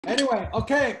Anyway,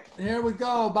 okay, here we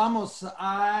go. Vamos.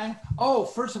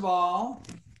 First of all,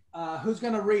 who's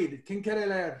going to read? ¿Quién quiere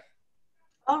leer?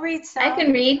 I'll read some. I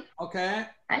can read. Okay.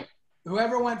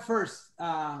 Whoever went first.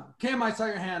 Kim, I saw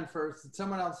your hand first. Did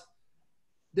someone else?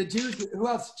 Did you? Who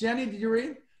else? Jenny, did you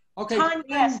read? Okay. Tanya,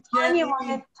 yes, Tanya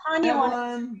wanted. Tanya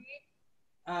wanted.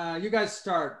 You guys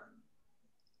start.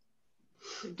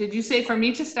 Did you say for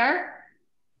me to start?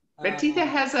 Bertita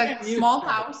has a small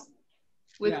house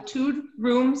with 2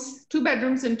 rooms, 2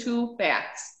 bedrooms and 2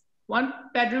 baths. 1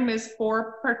 bedroom is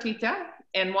for Bertita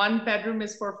and 1 bedroom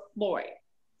is for Floyd.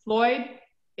 Floyd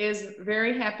is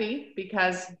very happy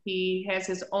because he has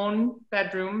his own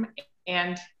bedroom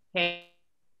and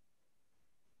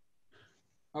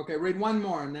Okay, read one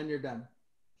more and then you're done.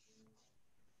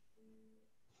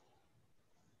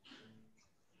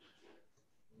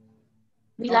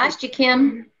 We lost you,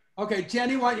 Kim. Okay,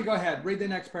 Jenny, why don't you go ahead? Read the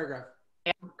next paragraph.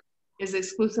 Is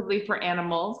exclusively for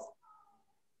animals.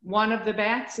 1 of the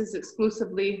baths is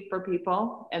exclusively for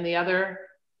people, and the other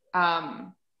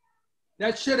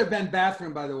that should have been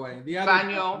bathroom, by the way. The other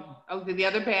baño. Okay, the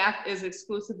other bath is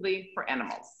exclusively for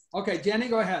animals. Okay, Jenny,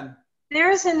 go ahead.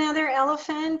 There's another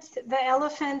elephant. The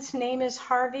elephant's name is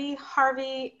Harvey.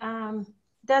 Harvey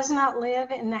does not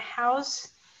live in the house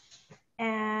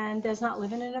and does not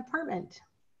live in an apartment.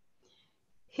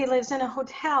 He lives in a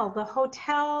hotel. The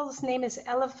hotel's name is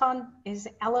Elephant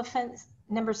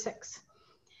number 6.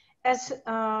 As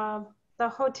the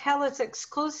hotel is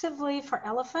exclusively for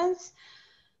elephants,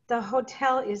 the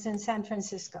hotel is in San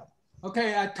Francisco.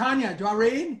 Okay, Tanya, do you want to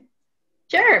read?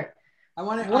 Sure. I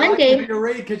want One day you to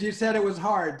read because you said it was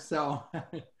hard. So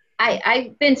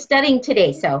I've been studying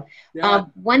today. So yeah.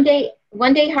 One day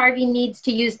Harvey needs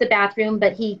to use the bathroom,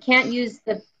 but he can't use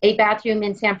a bathroom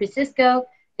in San Francisco.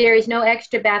 There is no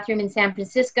extra bathroom in San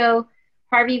Francisco.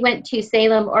 Harvey went to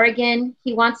Salem, Oregon.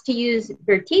 He wants to use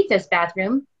Bertita's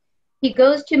bathroom. He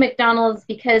goes to McDonald's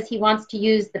because he wants to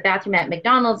use the bathroom at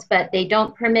McDonald's, but they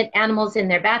don't permit animals in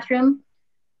their bathroom.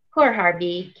 Poor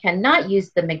Harvey cannot use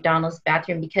the McDonald's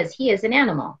bathroom because he is an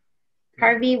animal.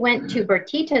 Harvey went to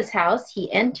Bertita's house.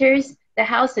 He enters the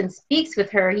house and speaks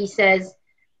with her. He says,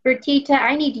 Bertita,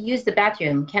 I need to use the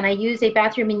bathroom. Can I use a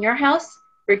bathroom in your house?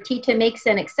 Bertita makes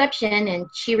an exception and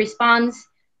she responds,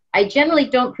 I generally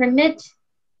don't permit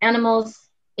animals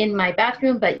in my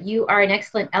bathroom, but you are an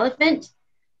excellent elephant.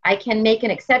 I can make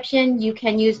an exception. You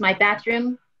can use my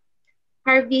bathroom.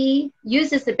 Harvey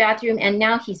uses the bathroom and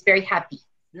now he's very happy.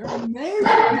 You're amazing,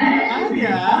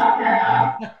 Tanya.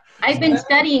 I've been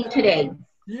studying today.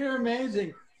 You're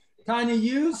amazing. Tanya,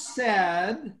 you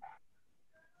said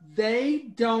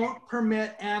they don't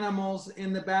permit animals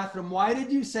in the bathroom. Why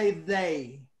did you say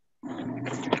they?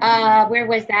 Where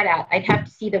was that at? I'd have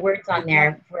to see the words on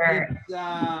there.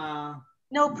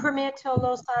 No permito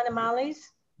los animales.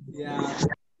 Yeah.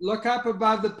 Look up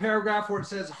above the paragraph where it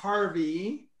says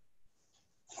Harvey.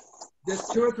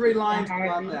 Just 2 or 3 lines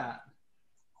above that.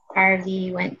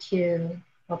 Harvey went to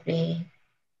Harvey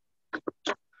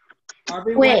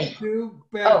went to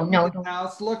no.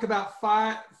 house. Look about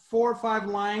 4 or 5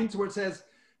 lines where it says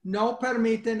no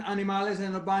permiten animales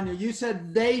en el baño. You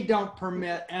said they don't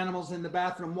permit animals in the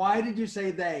bathroom. Why did you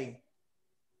say they?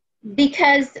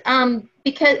 Because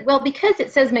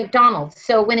it says McDonald's.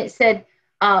 So when it said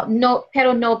no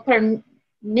permiten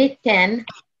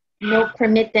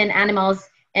animals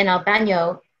en el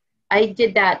baño, I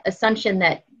did that assumption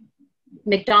that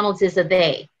McDonald's is a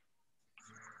they.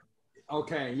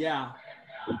 Okay, yeah.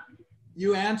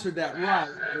 You answered that right.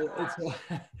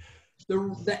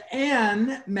 The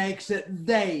N makes it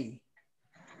they.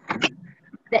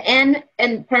 The N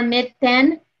and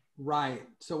permiten? Right.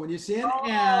 So when you see an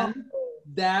N,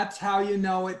 that's how you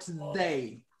know it's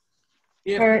they.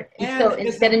 So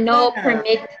instead of no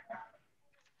permit.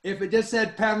 If it just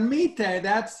said permite,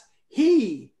 that's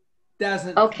he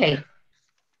doesn't. Okay.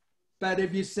 But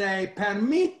if you say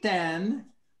permiten,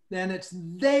 then it's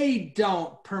they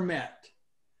don't permit.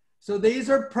 So these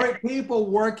are people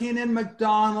working in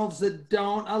McDonald's that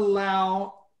don't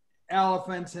allow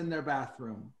elephants in their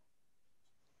bathroom.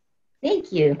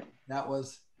 Thank you. That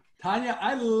was, Tanya,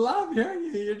 I love hearing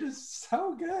you. You're just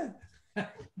so good.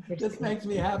 This makes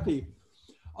me happy.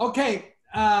 Okay,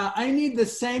 I need the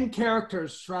same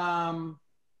characters from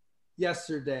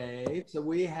yesterday. So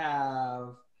we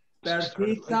have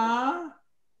Bertita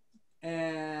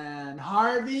and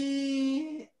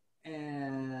Harvey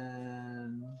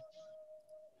and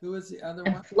who was the other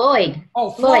one? Floyd. Oh,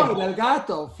 Floyd, el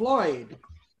gato, Floyd.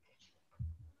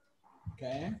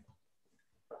 Okay.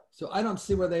 So I don't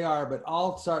see where they are, but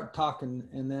I'll start talking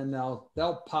and then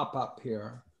they'll pop up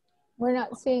here. We're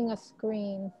not seeing a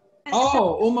screen.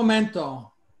 Oh, un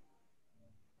momento.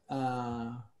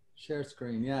 Share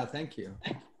screen. Yeah, thank you.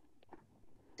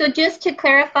 So just to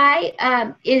clarify,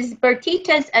 is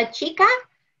Bertita's a chica?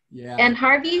 Yeah. And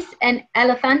Harvey's an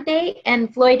elefante,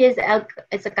 and Floyd is a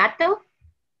gato?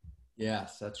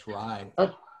 Yes, that's right.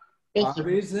 Oh, thank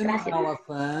Harvey's you. an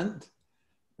elephant.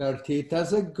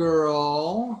 Bertita's a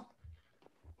girl.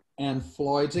 And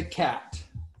Floyd's a cat.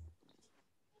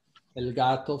 El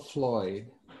gato Floyd.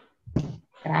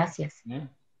 Gracias.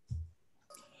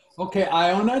 Okay,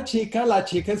 hay una chica. La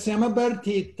chica se llama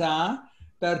Bertita.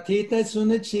 Bertita es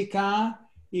una chica.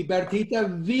 Y Bertita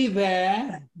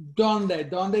vive. ¿Dónde?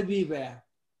 ¿Dónde vive?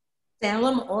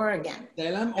 Salem, Oregon.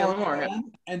 Salem,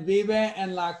 Oregon. And vive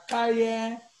en la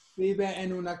calle. Vive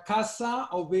en una casa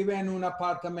o vive en un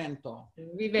apartamento.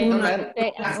 Vive en una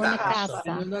casa.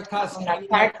 En una casa. Un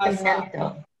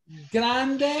apartamento.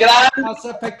 Grande,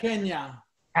 casa pequeña.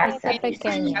 Casa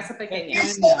pequeña. Casa pequeña.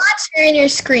 It's not sharing your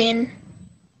screen.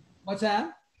 What's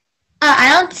that? I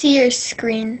don't see your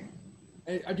screen.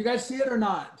 Hey, do you guys see it or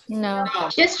not? No,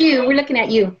 just you. We're looking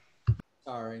at you.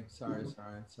 Sorry.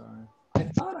 I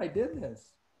thought I did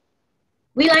this.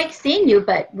 We like seeing you,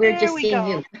 but we're just seeing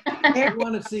you. I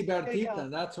want to see Bertita.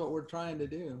 That's what we're trying to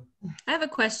do. I have a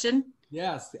question.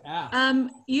 Yes,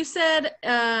 ask. You said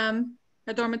a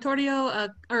dormitorio,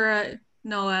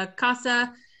 a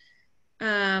casa,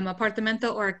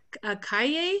 apartamento, or a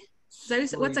calle.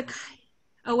 What's a calle?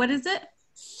 Oh, what is it?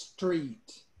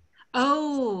 Street.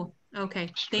 Oh,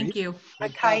 okay. Street? Thank you. A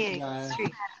calle,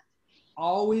 street.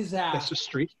 Always ask. That's a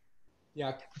street.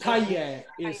 Yeah, calle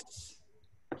is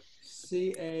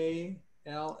C-A-L-L-E.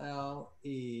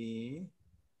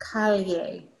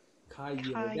 Calle.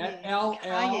 Calle. That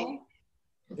L-L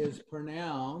is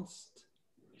pronounced.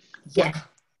 Yeah.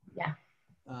 Yeah.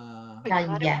 Calle. Calle.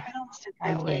 Pronounced it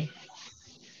that way.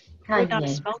 Calle. Would not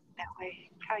spell it that way.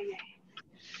 Calle.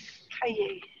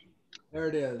 Calle. There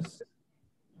it is.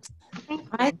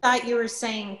 I thought you were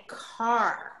saying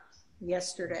car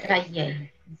yesterday. Calle.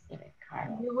 Instead of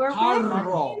car. You were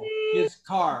Carro is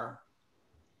car.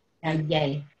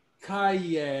 Calle.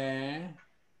 Calle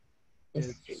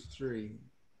is street.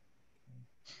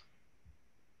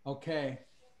 Okay.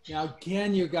 Now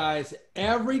again, you guys,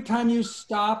 every time you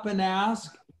stop and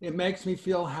ask, it makes me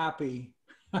feel happy.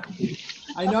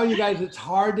 I know you guys, it's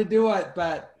hard to do it,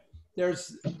 but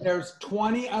there's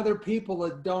 20 other people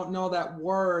that don't know that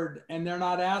word and they're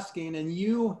not asking, and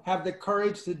you have the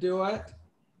courage to do it.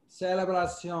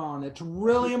 Celebración. It's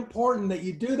really important that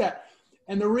you do that.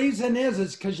 And the reason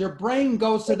is because your brain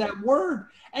goes to that word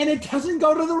and it doesn't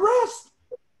go to the rest.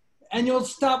 And you'll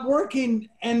stop working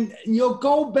and you'll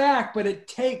go back, but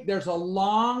there's a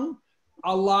lot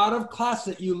of class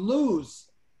that you lose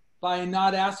by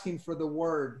not asking for the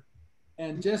word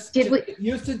and just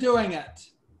used to doing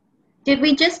it. Did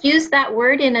we just use that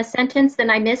word in a sentence and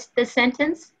I missed the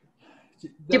sentence?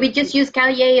 Did we just use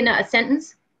calle in a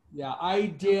sentence? Yeah, I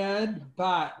did,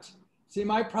 but see,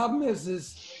 my problem is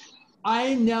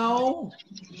I know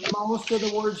most of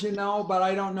the words you know, but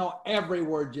I don't know every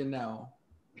word you know.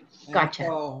 And gotcha.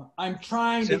 So I'm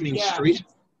trying to get street?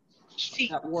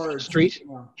 that word. Street?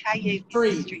 Yeah.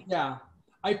 Street, yeah.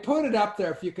 I put it up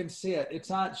there if you can see it. It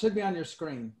should be on your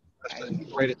screen. I have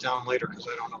to write it down later because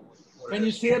I don't know what Can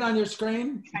you see it on your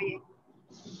screen?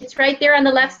 It's right there on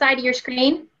the left side of your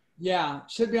screen. Yeah,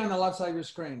 it should be on the left side of your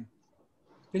screen.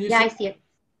 Can you Yeah, see I see it.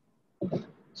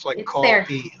 It's like It's call there.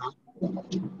 E, huh?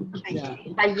 Yeah.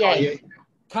 Calle.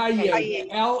 Calle.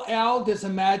 L-L, just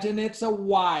imagine it's a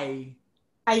Y.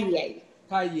 Calle.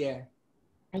 Calle.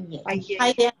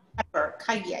 Calle.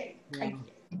 Calle.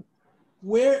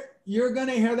 Yeah. You're going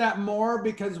to hear that more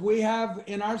because we have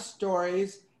in our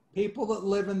stories people that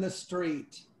live in the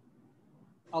street.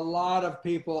 A lot of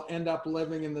people end up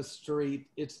living in the street.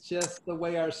 It's just the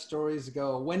way our stories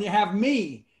go. When you have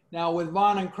me, now with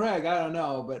Vaughn and Craig, I don't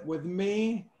know, but with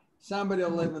me, somebody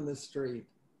will live in the street.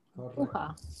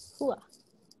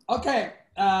 Okay,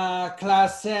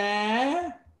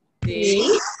 clase.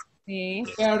 Sí.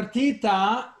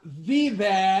 Bertita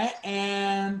vive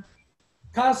en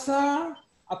casa,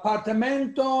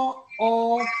 apartamento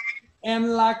o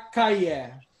en la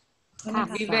calle.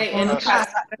 Vive en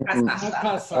casa.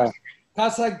 Casa.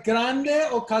 ¿Casa grande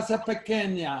o casa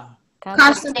pequeña?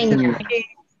 Casa pequeña.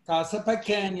 Casa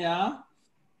pequeña.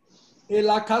 Y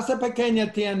la casa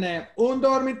pequeña tiene un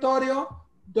dormitorio,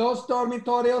 dos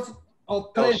dormitorios o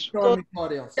tres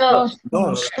dormitorios. Dos.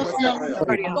 Dos. Dos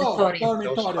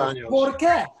dormitorios. ¿Por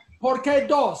qué? ¿Por qué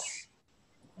dos?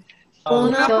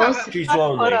 Dos. She's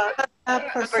lonely.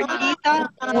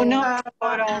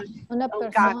 Una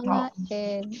persona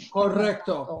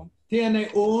Correcto. Tiene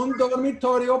un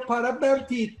dormitorio para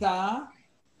Bertita,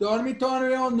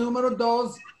 Dormitorio número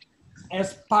 2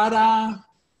 es para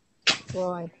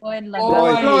Floyd.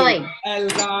 Floyd. El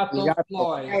gato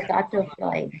Floyd. El gato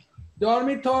Floyd.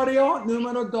 Dormitorio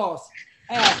número 2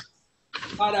 es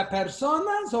para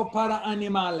personas o para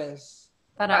animales.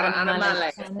 Para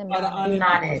animales. Para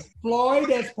animales.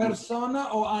 Floyd es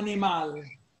persona o animal.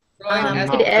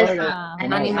 Floyd Es El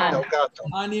gato.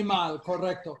 Animal,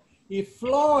 correcto. Y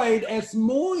Floyd es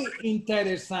muy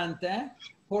interesante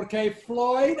porque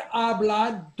Floyd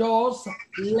habla 2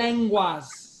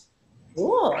 lenguas.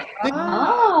 Oh.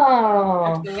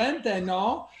 Excelente,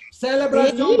 ¿no?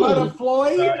 Celebración para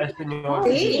Floyd.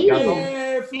 Sí.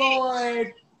 Floyd.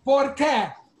 ¿Por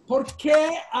qué? ¿Por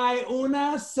qué hay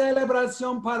una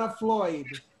celebración para Floyd?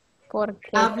 Porque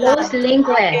Dos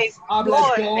lenguas. Habla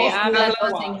Habla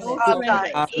dos lenguas.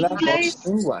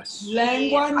 lenguas.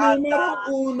 Lengua número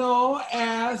 1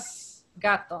 es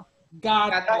gato.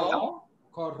 gato.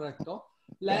 Correcto.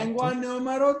 Lengua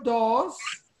número 2.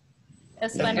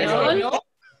 Español.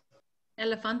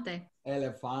 Elefante.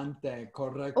 Elefante,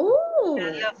 correcto.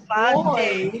 Elefante.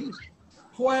 Floyd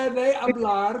puede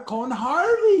hablar con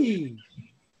Harvey.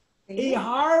 Y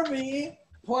Harvey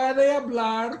puede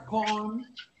hablar con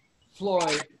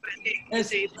Floyd.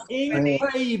 Es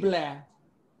increíble.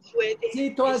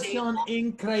 Situación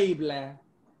increíble.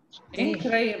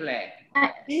 Increíble.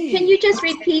 Can you just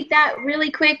repeat that really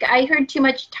quick? I heard too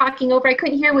much talking over. I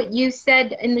couldn't hear what you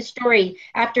said in the story.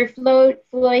 After Floyd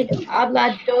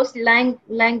habla dos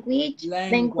language.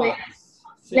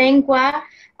 Lengua.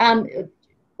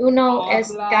 Uno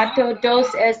es gato,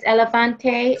 dos es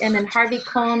elefante, and then Harvey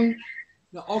con.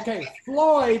 No, okay,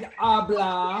 Floyd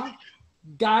habla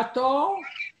gato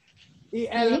y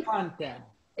elefante.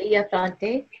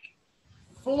 Elefante.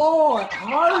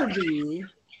 Harvey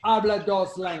habla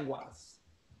 2 lenguas.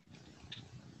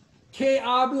 ¿Qué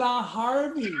habla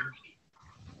Harvey?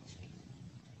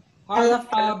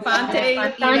 Elefante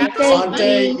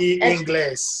y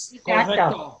inglés.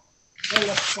 Correcto.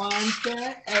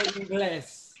 Elefante e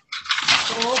inglés.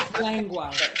 2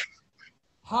 lenguas.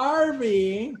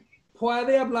 Harvey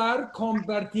puede hablar con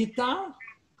Bertita.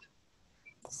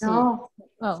 No.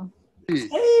 Oh. Sí,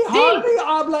 Harvey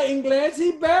habla inglés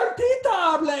y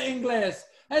Bertita habla inglés.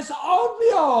 Es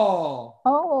obvio.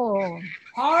 Oh.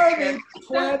 Harvey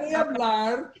puede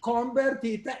hablar con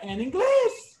Bertita en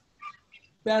inglés.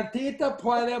 Bertita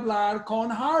puede hablar con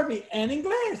Harvey en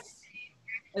inglés.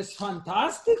 Es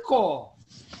fantástico.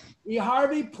 ¿Y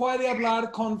Harvey puede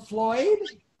hablar con Floyd?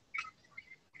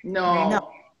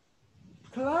 No.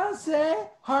 Clase,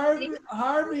 Harvey.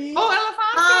 Oh,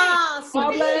 elefante.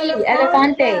 Habla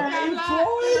elefante. Y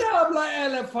Floyd habla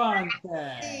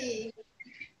elefante.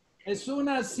 Es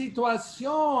una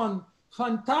situación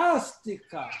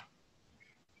fantástica.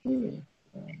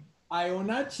 Hay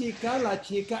una chica, la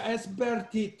chica es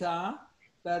Bertita.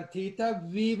 Bertita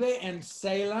vive en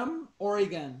Salem,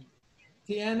 Oregon.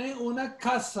 Tiene una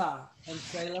casa en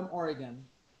Salem, Oregon.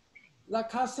 La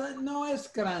casa no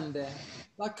es grande.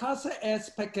 La casa es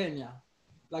pequeña.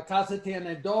 La casa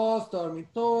tiene 2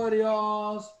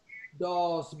 dormitorios,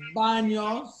 2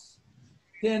 baños.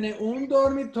 Tiene un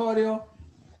dormitorio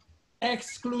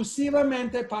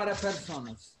exclusivamente para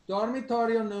personas.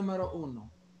 Dormitorio número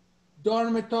 1.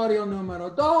 Dormitorio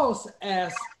número 2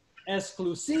 es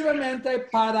exclusivamente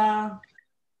para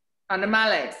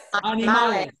Animales.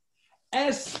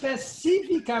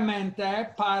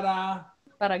 Específicamente para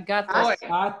gatos.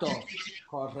 gatos.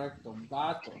 Correcto,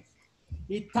 gatos.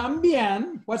 Y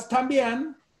también, pues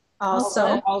también.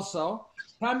 Also.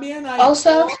 También hay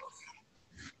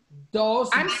dos.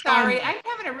 I'm sorry, I'm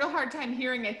having a real hard time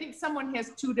hearing. I think someone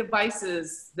has 2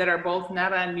 devices that are both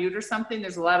not on mute or something.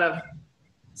 There's a lot of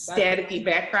staticky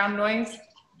background noise.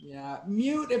 Yeah,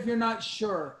 mute if you're not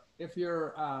sure. If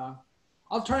you're,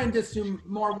 I'll try and just do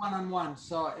more one-on-one,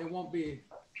 so it won't be.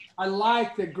 I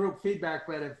like the group feedback,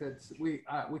 but if it's we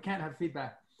can't have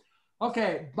feedback.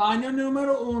 Okay, baño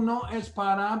número 1 es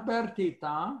para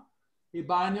Bertita y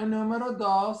baño número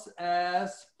 2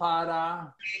 es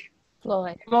para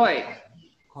Floyd.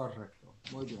 Correcto,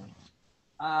 muy bien.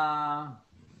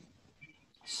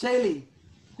 Shelly,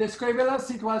 describe la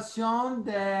situación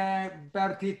de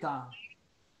Bertita.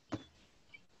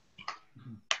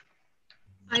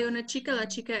 Hay una chica, la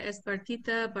chica es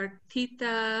Bertita.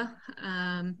 Bertita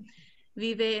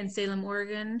vive en Salem,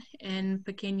 Oregon, en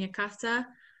pequeña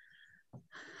casa.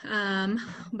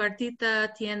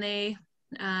 Bertita tiene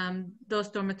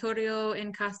 2 dormitorios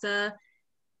en casa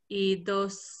y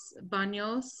 2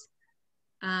 baños.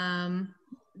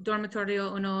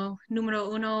 Dormitorio número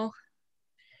 1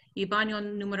 y baño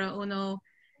número 1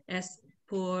 es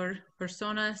por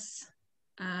personas.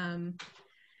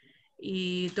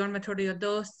 y dormitorio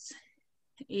 2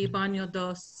 y baño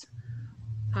 2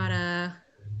 para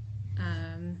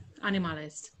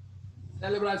animales.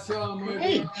 Celebración, muy Great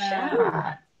bien.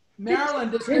 job.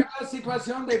 Marilyn, describe la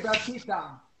situación de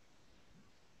Bertita.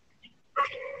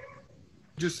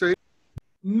 Did you say?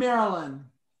 Marilyn.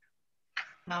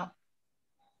 No.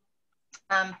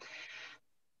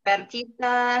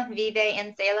 Bertita vive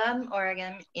en Salem,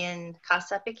 Oregon, en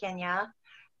casa pequeña,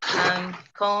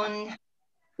 con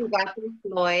su gato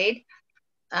Floyd.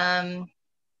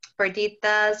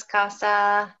 Bertita's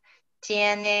casa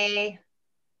tiene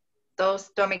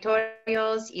 2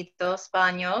 dormitorios y 2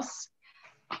 baños.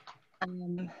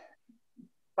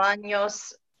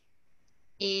 Baños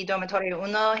y dormitorio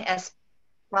 1 es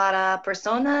para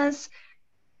personas.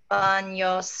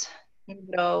 Baños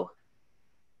número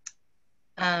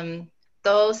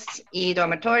 2 y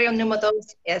dormitorio número 2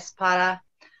 es para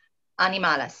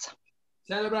animales.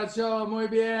 Celebración, muy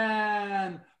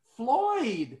bien.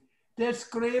 Floyd,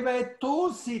 describe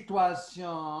tu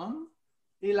situación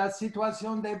y la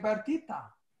situación de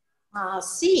Bertita.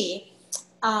 Sí.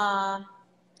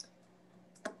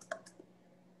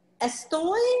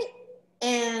 Estoy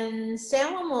en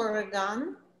Salem,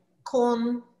 Oregon,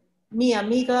 con mi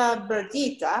amiga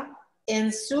Bertita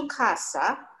en su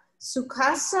casa. Su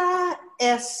casa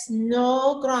es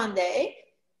no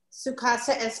grande, su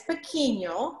casa es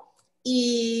pequeño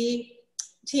y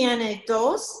tiene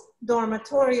 2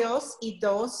 dormitorios y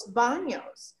 2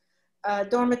 baños.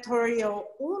 Dormitorio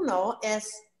 1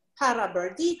 es para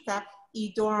Bertita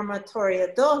y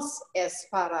dormitorio 2 es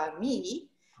para mí.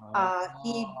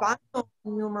 Y baño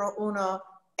número 1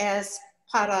 es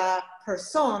para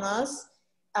personas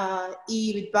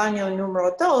y baño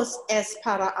número 2 es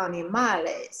para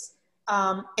animales,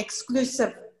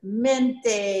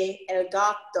 exclusivamente el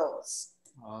gatos.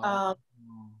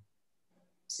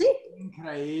 Sí.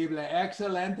 Increíble,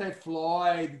 excelente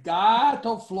Floyd.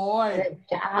 Gato Floyd. Good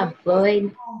job,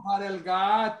 Floyd. Para el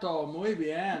gato, muy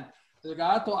bien. El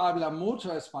gato habla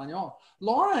mucho español.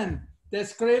 Lauren,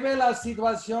 describe la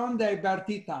situación de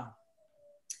Bertita.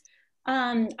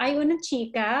 Hay una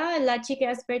chica, la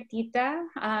chica es Bertita.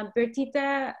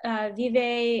 Bertita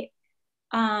vive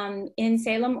en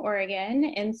Salem, Oregon,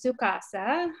 en su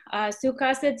casa. Su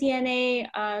casa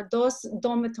tiene 2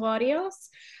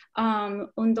 dormitorios.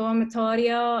 Un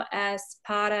dormitorio es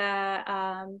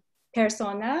para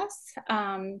personas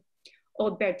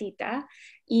o Bertita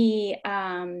y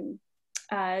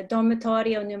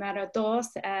dormitorio número 2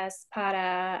 es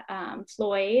para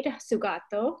Floyd, su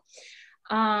gato.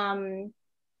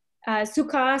 Su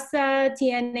casa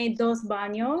tiene 2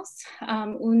 baños.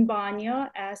 Un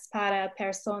baño es para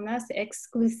personas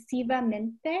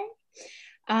exclusivamente.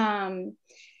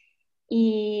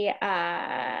 Y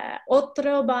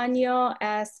otro baño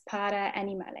es para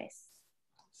animales.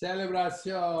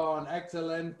 Celebración,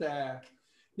 excelente.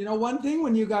 You know, one thing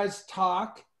when you guys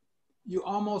talk, you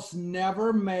almost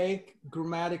never make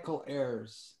grammatical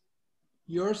errors.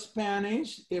 Your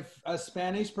Spanish, if a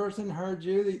Spanish person heard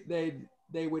you,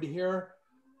 they would hear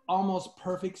almost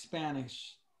perfect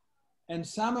Spanish. And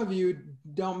some of you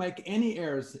don't make any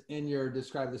errors in your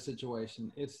describe the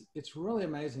situation. It's really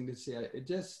amazing to see.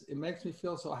 It makes me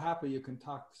feel so happy you can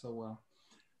talk so well.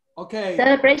 Okay.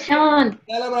 Celebration.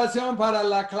 Celebración para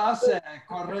la clase,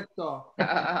 correcto.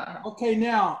 Okay,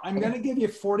 now I'm going to give you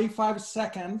 45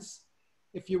 seconds.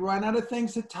 If you run out of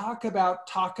things to talk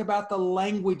about the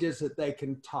languages that they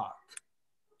can talk.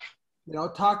 You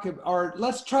know, or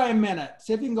let's try a minute.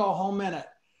 See if you can go a whole minute.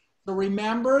 So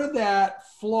remember that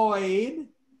Floyd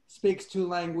speaks 2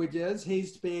 languages. He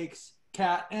speaks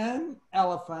cat and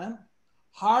elephant.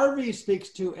 Harvey speaks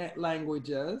 2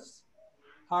 languages.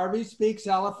 Harvey speaks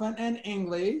elephant and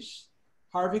English.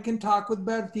 Harvey can talk with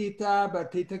Bertita.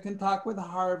 Bertita can talk with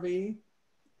Harvey.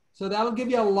 So that'll give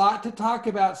you a lot to talk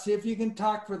about. See if you can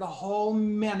talk for the whole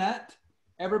minute.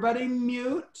 Everybody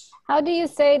mute. How do you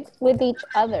say it with each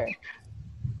other?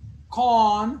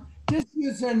 Just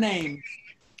use their names.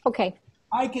 Okay.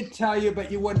 I could tell you,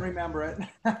 but you wouldn't remember it.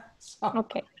 So,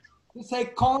 okay. Just say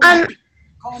Con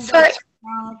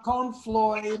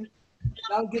Floyd.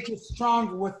 That'll get you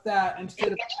stronger with that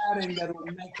instead of adding that will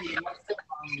make you less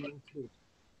strong.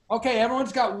 Okay,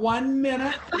 everyone's got 1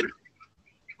 minute.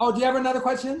 Oh, do you have another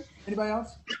question? Anybody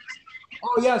else?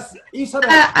 Oh, yes.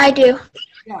 Isabel. I do.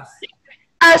 Yes.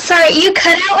 Sorry, you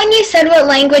cut out when you said what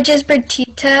languages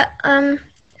Bertita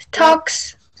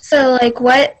talks. So, like,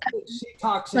 what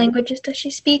languages does she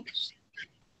speak?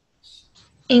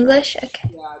 English? Okay.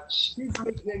 Yeah, she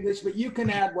speaks English, but you can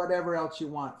add whatever else you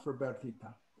want for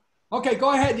Bertita. Okay,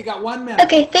 go ahead. You got 1 minute.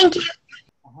 Okay, thank you.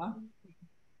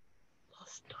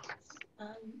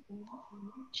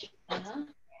 Chica,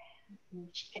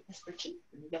 chica es Bertita.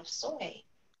 Yo soy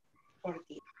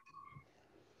Bertita.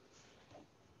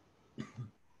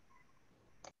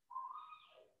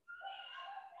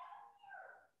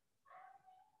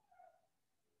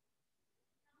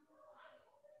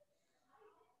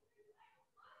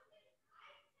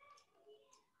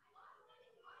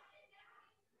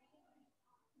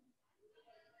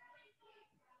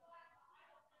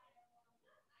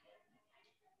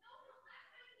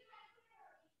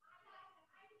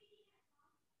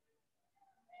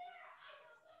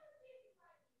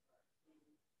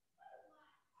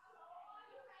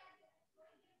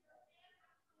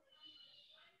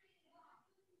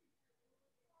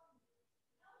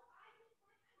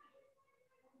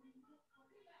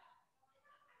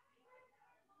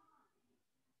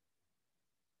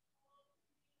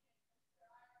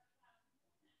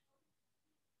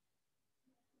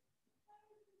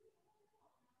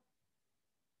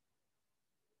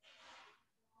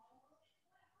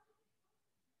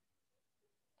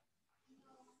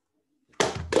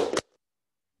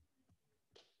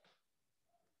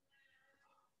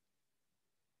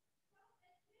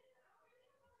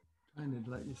 Trying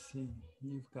to let you see.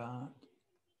 You've got.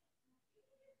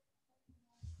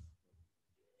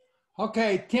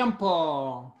 Okay,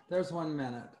 tiempo. There's 1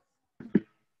 minute.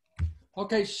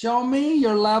 Okay, show me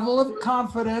your level of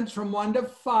confidence from 1 to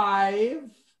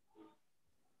 5.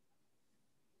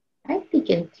 I think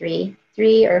in 3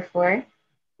 or 4.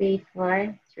 3,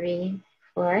 4, 3,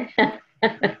 4.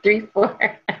 3,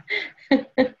 4.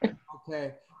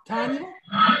 Okay. Tanya,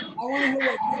 I want to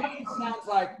hear what 3 sounds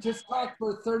like. Just talk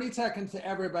for 30 seconds to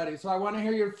everybody. So I want to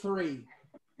hear your 3.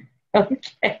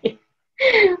 Okay.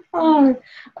 Oh,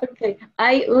 okay.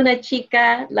 Hay una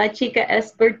chica. La chica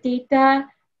es Bertita.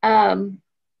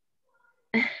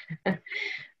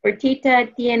 Bertita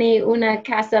tiene una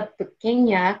casa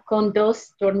pequeña con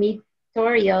 2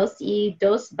 dormitorios y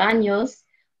 2 baños.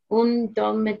 Un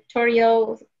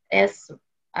dormitorio es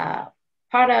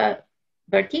para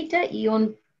Bertita y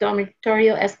un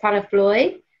dormitorio es para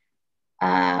Floyd.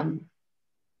 I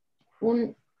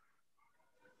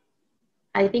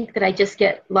think that I just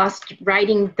get lost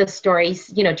writing the stories,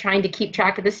 you know, trying to keep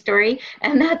track of the story.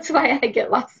 And that's why I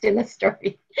get lost in the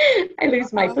story. I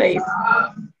lose my place.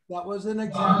 That was an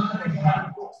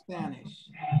example of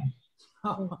Spanish.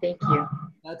 Thank you.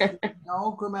 That's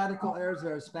no grammatical errors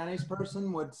there. A Spanish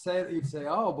person would say, you'd say,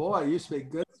 oh boy, you speak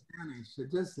good Spanish.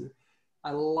 It just, I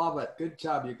love it. Good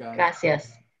job, you guys.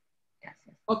 Gracias.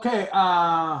 Okay,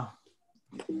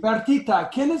 Bertita.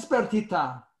 ¿Quién es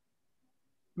Bertita?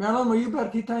 Marilyn, were you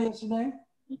Bertita yesterday?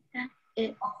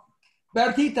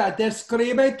 Bertita,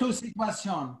 describe tu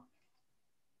situación.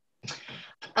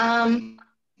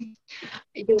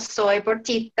 Yo soy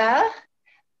Bertita.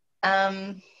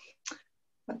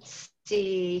 Let's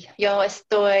see. Yo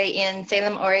estoy en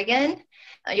Salem, Oregon.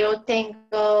 Yo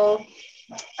tengo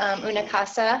una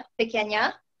casa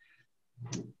pequeña.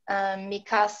 Mi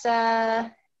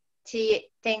casa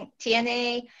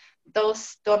tiene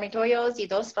 2 dormitorios y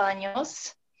 2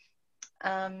 baños.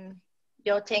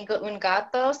 Yo tengo un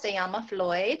gato, se llama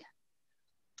Floyd.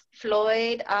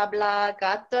 Floyd habla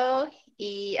gato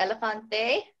y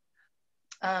elefante.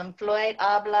 Floyd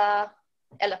habla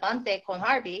elefante con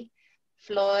Harvey.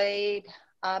 Floyd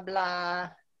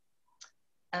habla...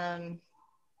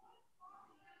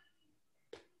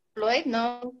 Floyd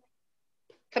no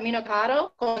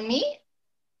comunicado con mí.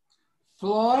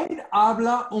 Floyd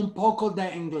habla un poco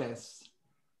de inglés.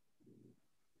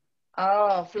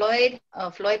 Floyd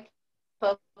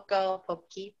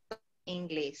poquito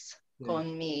inglés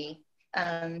conmigo.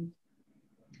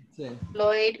 Sí.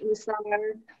 Floyd usa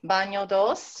baño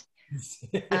 2. Sí.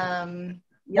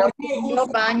 Yo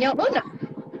baño 1.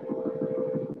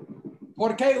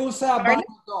 ¿Por qué usa baño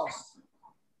 2?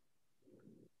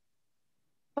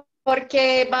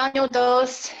 Porque baño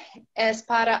 2 es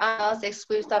para ambos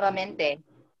exclusivamente.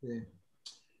 Sí.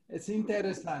 Es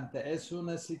interesante, es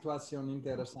una situación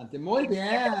interesante. Muy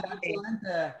bien,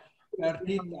 excelente,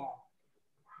 Bertita.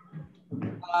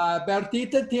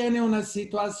 Bertita tiene una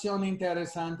situación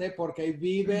interesante porque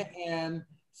vive en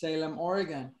Salem,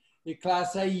 Oregon. Y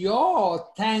clase,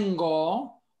 yo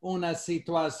tengo una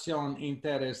situación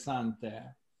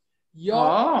interesante.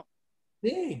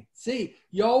 Sí,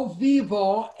 yo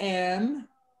vivo en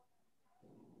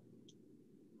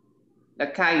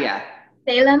la calle.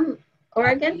 Salem,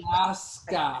 Oregon.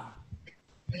 Alaska.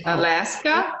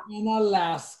 Alaska. En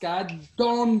Alaska.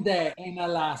 ¿Dónde en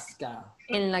Alaska?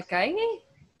 ¿En la calle?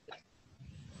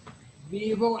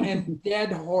 Vivo en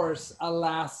Deadhorse,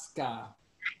 Alaska.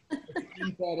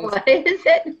 What is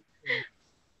it?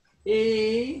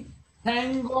 Y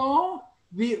Tengo,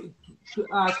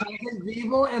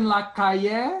 vivo en la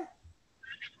calle.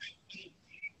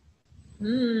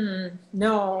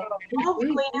 No.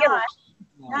 Hopefully not.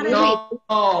 Not a No,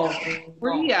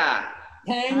 fría. Hace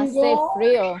Tengo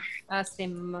frío. Hace sí,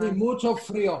 más. mucho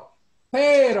frío,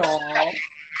 pero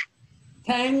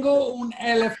tengo un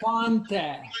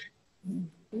elefante.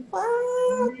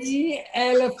 What? Mi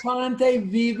elefante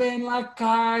vive en la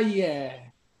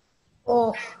calle.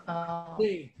 Oh.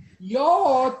 Sí.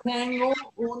 Yo tengo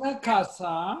una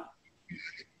casa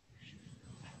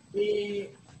y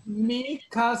mi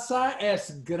casa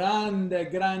es grande,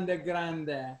 grande,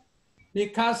 grande.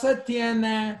 Mi casa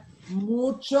tiene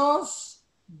muchos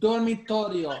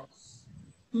dormitorios.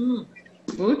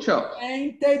 Mucho.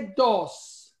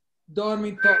 22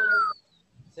 dormitorios.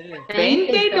 Sí.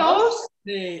 22.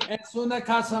 Sí, es una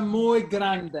casa muy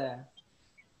grande.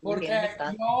 Porque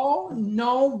yo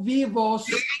no vivo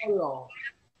solo.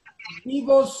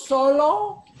 ¿Vivo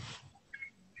solo?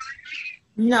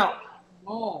 No.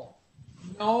 No,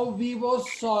 no vivo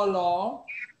solo.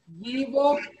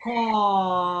 Vivo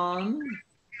con...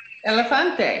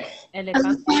 Elefante.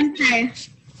 Elefante.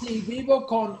 Sí, vivo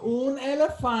con un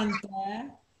elefante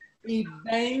y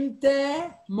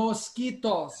 20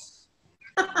 mosquitos.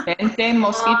 20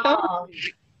 mosquitos.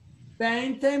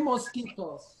 20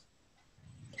 mosquitos.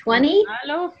 20?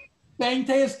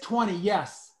 20 es 20,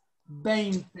 yes.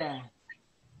 20.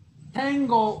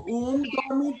 Tengo un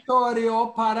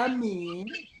dormitorio para mí.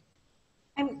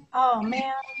 Oh,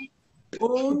 man.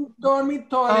 Un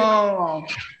dormitorio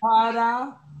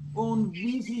para un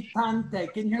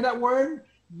visitante. Can you hear that word?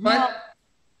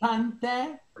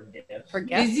 Visitante.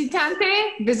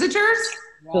 Visitante? Visitors?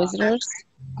 Yeah. Visitors.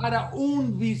 Para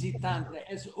un visitante.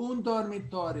 Es un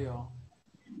dormitorio.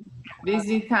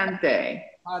 Visitante.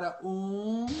 Para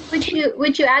un...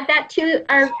 Would you add that to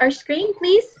our screen,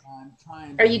 please? I'm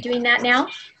trying. Are you doing that now?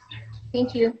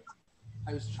 Thank you.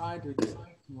 I was trying to, it took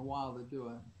me a while to do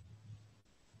it.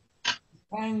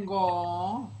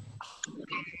 Tengo.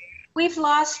 We've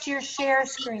lost your share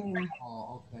screen.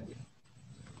 Oh, okay.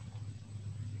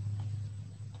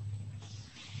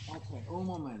 Okay, un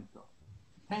momento.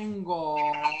 Tengo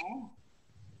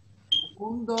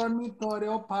un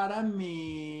dormitorio para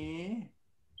mí.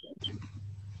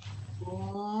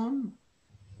 Un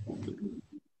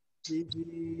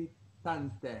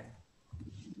visitante.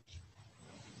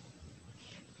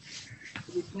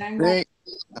 Y tengo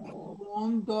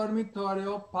un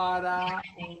dormitorio para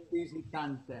un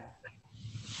visitante.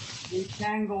 Y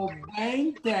tengo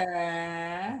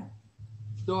 20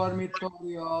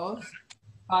 dormitorios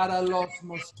para los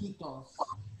mosquitos.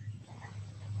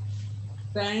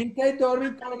 20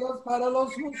 dormitorios para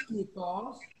los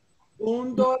mosquitos.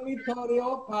 Un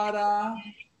dormitorio para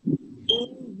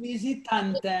un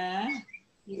visitante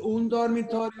y un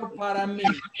dormitorio para mí.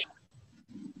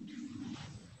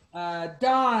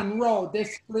 Don, Ro,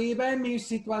 describe mi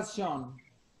situación.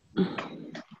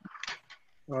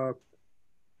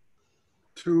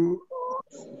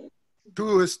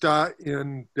 Tú está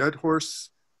en Deadhorse,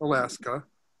 Alaska.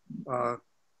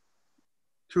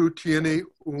 Tú tiene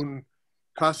una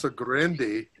casa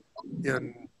grande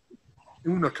en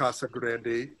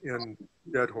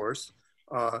Deadhorse.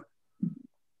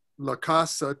 La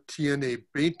casa tiene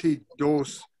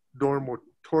 22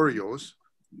 dormitorios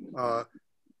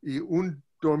y un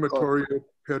dormitorio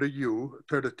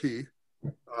para ti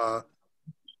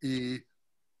y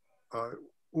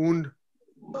un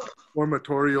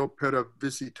dormitorio para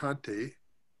visitante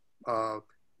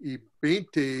y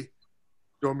 20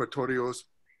 dormitorios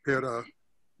para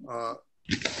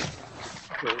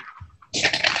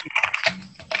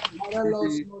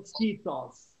los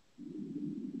mosquitos.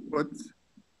 What?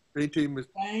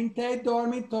 20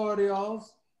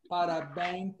 dormitorios para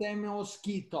 20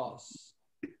 mosquitos.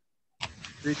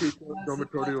 20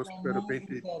 dormitorios para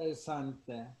 20.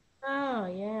 Interesante. Oh,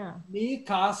 yeah. Mi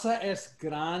casa es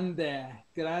grande,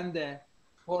 grande,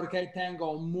 porque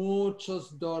tengo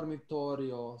muchos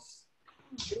dormitorios.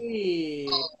 Y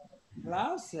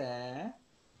clase.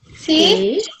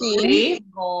 Sí.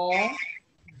 Tengo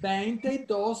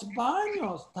 22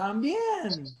 baños también.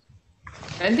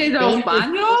 ¿22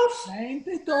 baños?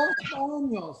 22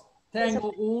 baños.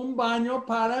 Tengo un baño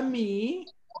para mí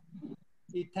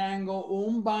y tengo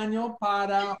un baño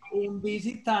para un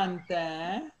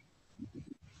visitante.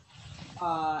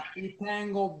 Y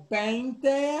tengo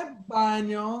 20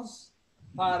 baños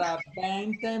para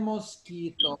 20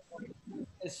 mosquitos.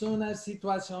 Es una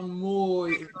situación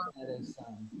muy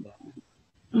interesante.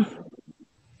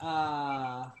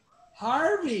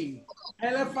 Harvey,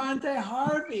 elefante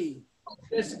Harvey,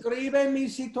 describe mi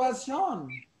situación.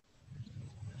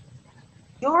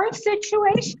 Your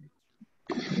situation.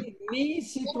 Mi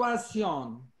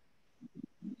situación.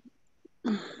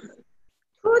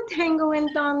 Tu tengo en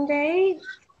donde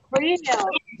vivo,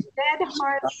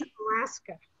 Deadhorse,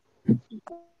 Alaska.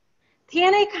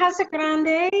 Tiene casa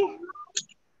grande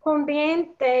con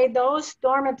 22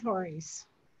 dormitorios.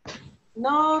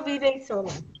 No vive solo.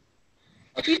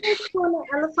 Vive con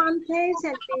elefantes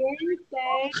y 20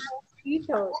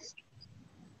 mosquitos.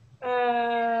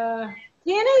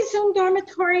 ¿Tienes un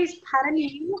dormitorio para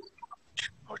mí?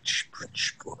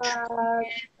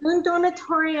 Un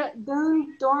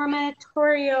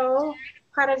dormitorio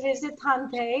para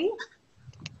visitante.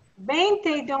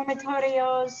 20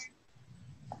 dormitorios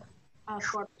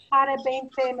para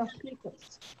 20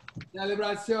 mosquitos.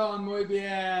 Celebración, muy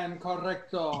bien,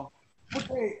 correcto.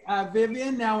 Okay,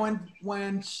 Vivian, now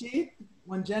when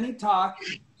Jenny talked,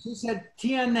 she said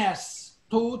tienes,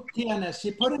 tú tienes.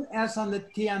 She put an S on the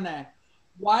tiene.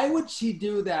 Why would she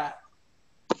do that?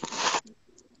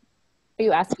 Are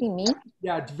you asking me?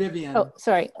 Yeah, it's Vivian. Oh,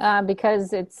 sorry.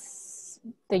 Because it's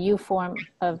the U form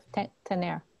of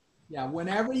tener. Yeah,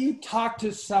 whenever you talk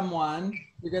to someone,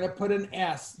 you're going to put an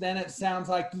S. Then it sounds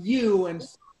like you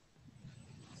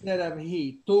instead of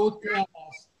he. Tú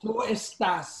tienes, tú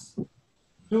estás,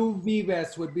 tú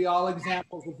vives would be all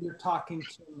examples if you're talking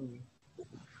to me.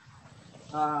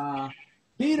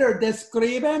 Peter,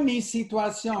 describe mi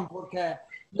situación porque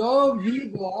yo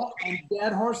vivo en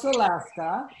Deadhorse,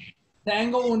 Alaska.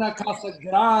 Tengo una casa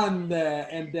grande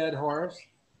en Deadhorse.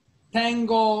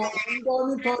 Tengo un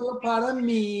dormitorio para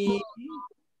mí.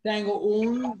 Tengo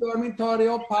un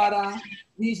dormitorio para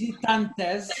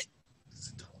visitantes.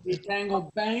 Y tengo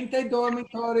 20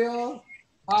 dormitorios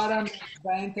para mis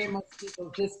 20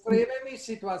 mosquitos. Describe mi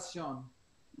situación.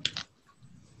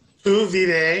 Tú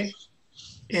vives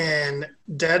en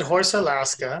Deadhorse,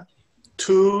 Alaska.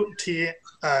 Tú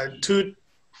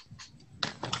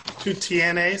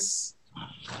tienes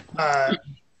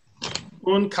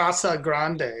un casa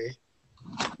grande.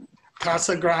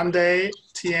 Casa grande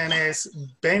tienes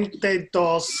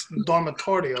 22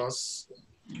 dormitorios.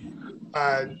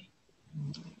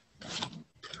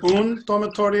 Un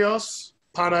dormitorio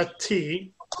para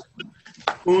ti.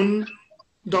 Un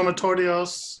dormitorio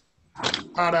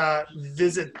para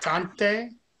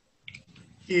visitante.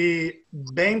 Y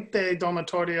 20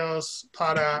 dormitorios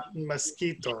para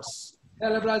mosquitos.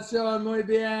 Celebración, muy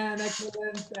bien,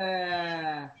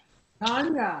 excelente.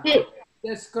 Tania,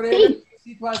 describe tu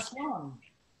situación.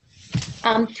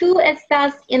 Tú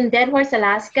estás en Deadhorse,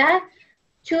 Alaska.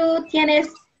 Tú tienes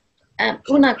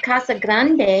una casa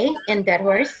grande en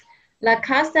Deadhorse. La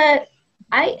casa,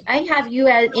 I have you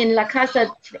in la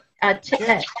casa,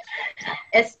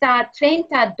 está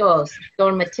 32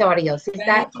 dormitorios. ¿Es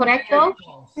that correcto?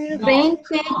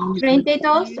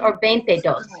 32 or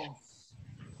 22?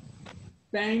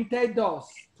 22.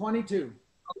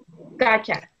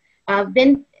 Gotcha.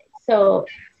 So,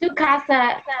 tu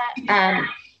casa,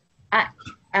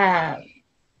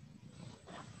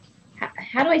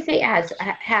 how do I say has?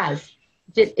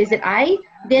 Is it I?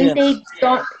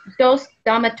 22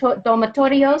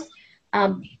 dormitorios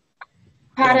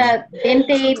para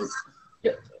 20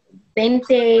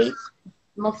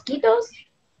 mosquitos.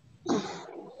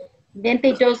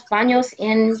 22 baños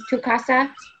en tu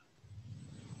casa.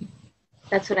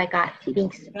 That's what I got.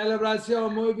 Thanks.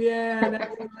 Celebración, muy bien,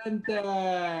 excelente.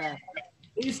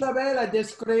 Isabela,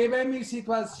 describe mi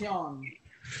situación.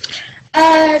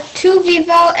 Tú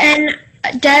vivo en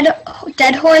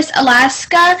Deadhorse,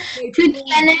 Alaska. Tú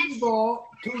tienes...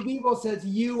 Tu vivo says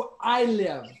you, I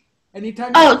live.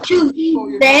 Anytime tú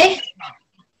vive.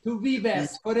 Tu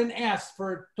vives, put an S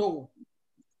for tú.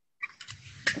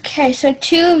 Okay, so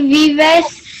tú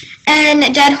vives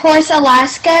en Deadhorse,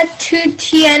 Alaska. Tú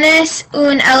tienes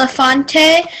un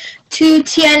elefante. Tú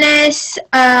tienes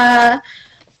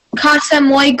casa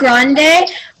muy grande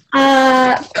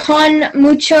con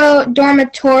muchos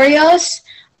dormitorios.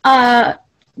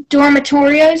 Tú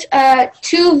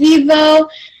vivo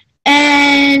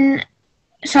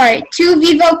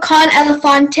con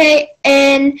elefante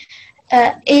en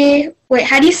wait,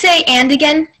 how do you say and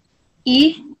again?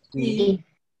 E?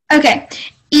 Okay.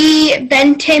 Y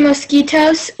 20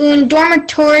 mosquitos, un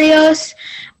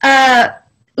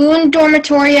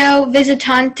dormitorio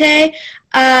visitante,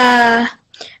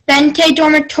 20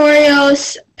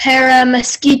 dormitorios para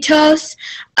mosquitos,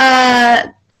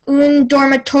 un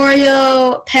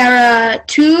dormitorio para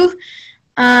tú,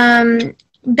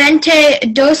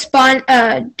 22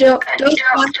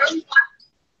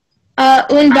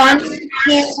 un baño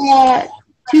para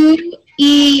tú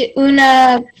y un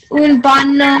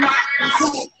baño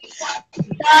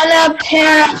Sala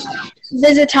para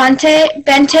visitante,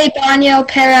 20 baño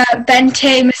para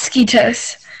 20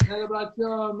 mosquitos.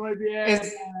 Celebración, muy bien.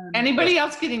 Is anybody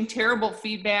else getting terrible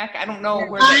feedback? I don't know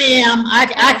where. I am. I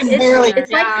can barely.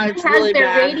 It's like someone has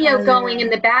their radio going in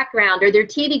the background or their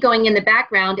TV going in the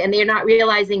background, and they're not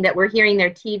realizing that we're hearing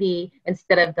their TV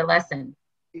instead of the lesson.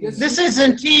 This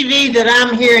isn't TV that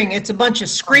I'm hearing. It's a bunch of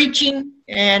screeching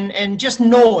and just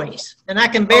noise, and I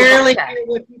can barely hear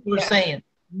what people are saying.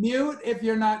 Mute if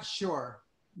you're not sure.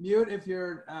 Mute if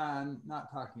you're not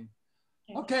talking.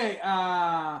 Okay.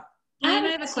 I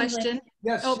have a question.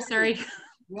 Yes. Oh, sorry.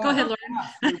 Yeah. Go ahead,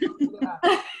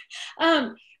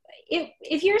 Lauren.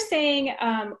 If you're saying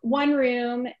one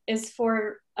room is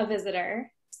for a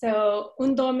visitor, so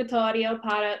un dormitorio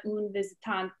para un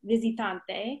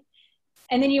visitante,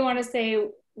 and then you want to say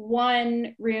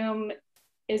one room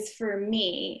is for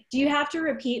me, do you have to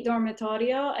repeat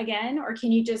dormitorio again, or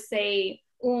can you just say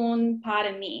un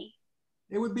para mí?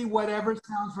 It would be whatever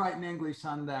sounds right in English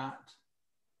on that.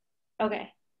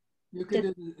 Okay. You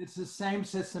could do, it's the same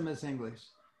system as English.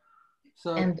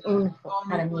 So And uno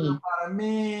para mí. Uno para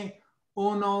mí,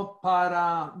 uno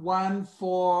para, one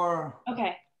for.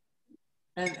 Okay.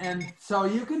 And so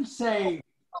you can say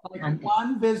like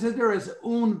one visitor is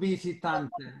un visitante,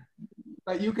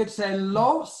 but you could say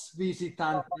los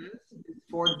visitantes is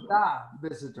for the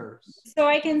visitors. So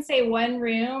I can say one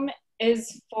room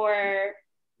is for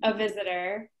a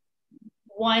visitor,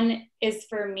 one is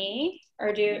for me,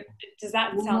 or does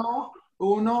that sound?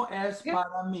 Uno es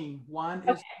para mí, one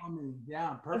is for me.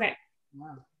 Yeah, perfect. Okay.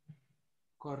 Yeah.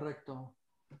 Correcto.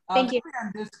 Thank you.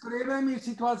 Describe mi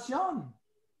situación.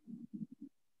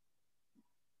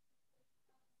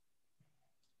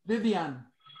 Vivian.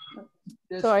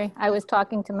 Sorry, I was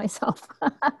talking to myself.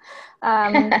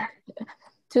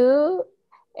 To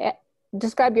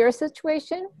describe your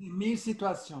situation. Mi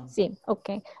situación. Sí,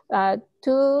 ok.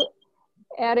 Tú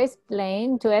eres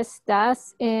Blaine, tú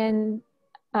estás en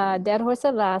Deadhorse,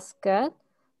 Alaska.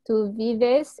 Tú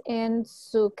vives en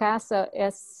su casa,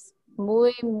 es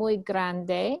muy, muy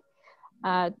grande.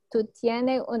 Tú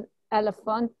tienes un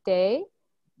elefante.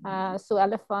 Su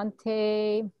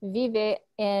elefante vive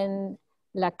en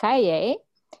la calle.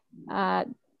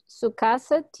 Su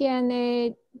casa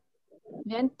tiene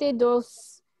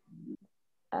 22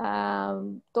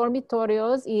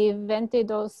 dormitorios y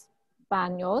 22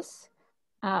 baños.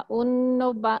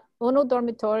 Uno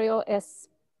dormitorio es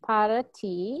para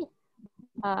ti.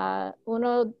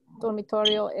 Uno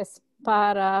dormitorio es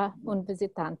para un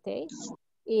visitante.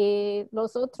 Y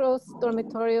los otros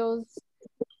dormitorios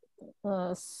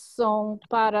son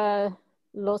para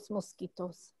los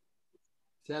mosquitos.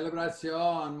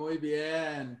 Celebración, muy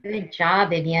bien. Good job,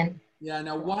 Vivian. Yeah,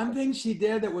 now one thing she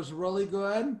did that was really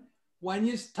good, when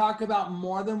you talk about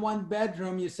more than one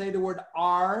bedroom, you say the word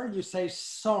are, you say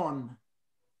son.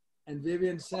 And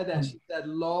Vivian said that. She said,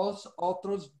 los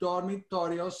otros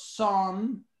dormitorios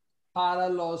son para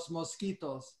los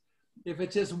mosquitos. If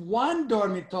it's just one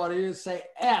dormitorio, you say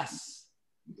es.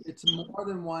 It's more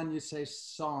than one, you say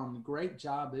son. Great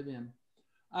job, Vivian.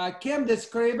 Kim,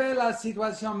 describe la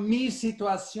situación, mi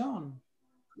situación.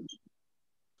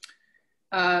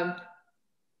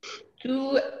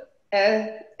 Tú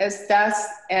estás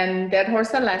en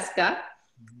Deadhorse, Alaska.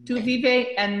 Tú vives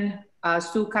en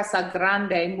su casa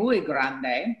grande, muy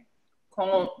grande.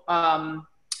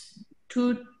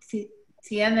 Tú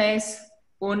tienes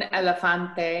un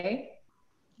elefante.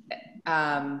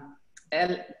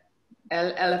 El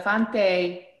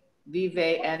elefante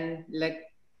vive en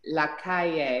la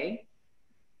calle.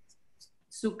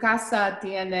 Su casa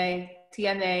tiene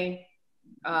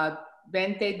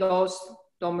 22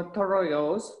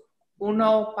 dormitorios,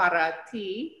 uno para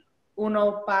ti,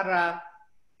 uno para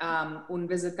un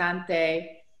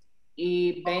visitante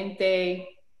y 20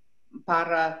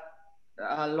 para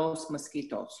los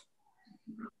mosquitos.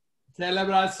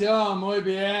 Celebración, muy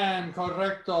bien,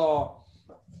 correcto.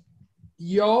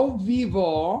 Yo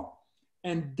vivo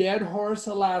en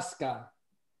Deadhorse, Alaska.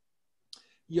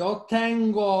 Yo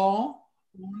tengo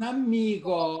un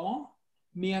amigo.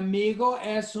 Mi amigo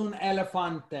es un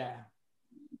elefante.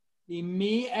 Y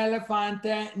mi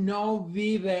elefante no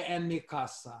vive en mi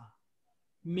casa.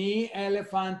 Mi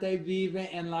elefante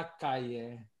vive en la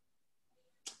calle.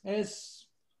 Es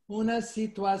una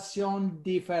situación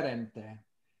diferente.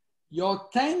 Yo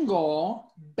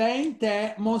tengo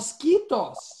 20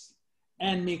 mosquitos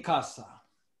en mi casa.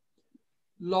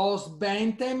 Los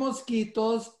 20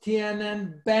 mosquitos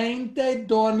tienen 20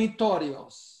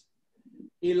 dormitorios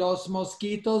y los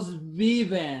mosquitos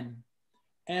viven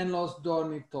en los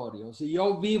dormitorios. Y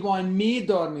yo vivo en mi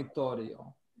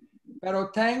dormitorio.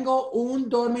 pero tengo un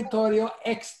dormitorio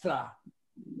extra.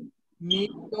 Mi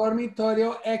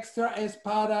dormitorio extra es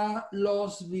para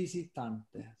los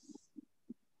visitantes.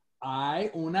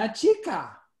 Hay una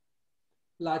chica.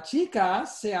 La chica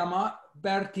se llama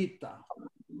Bertita.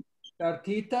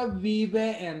 Bertita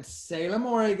vive en Salem,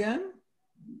 Oregon.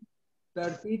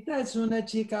 Bertita es una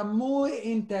chica muy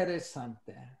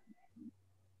interesante.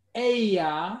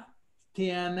 Ella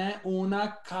tiene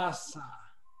una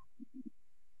casa,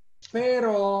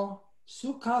 pero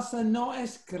su casa no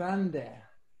es grande.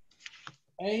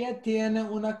 Ella tiene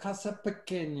una casa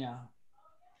pequeña.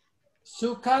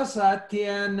 Su casa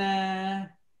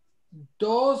tiene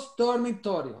 2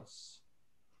 dormitorios.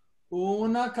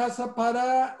 Un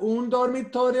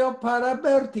dormitorio para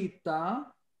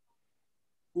Bertita,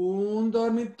 un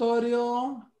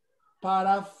dormitorio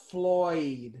para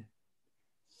Floyd.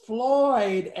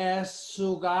 Floyd es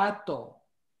su gato.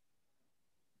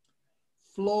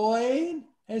 Floyd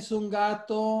es un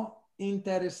gato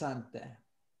interesante.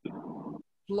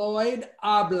 Floyd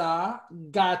habla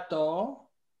gato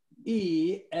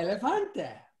y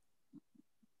elefante.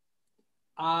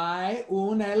 Hay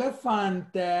un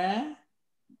elefante.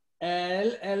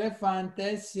 El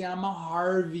elefante se llama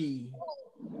Harvey.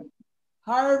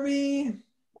 Harvey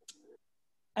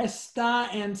está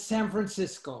en San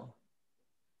Francisco.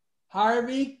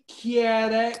 Harvey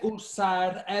quiere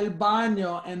usar el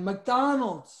baño en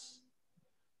McDonald's.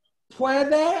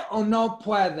 ¿Puede o no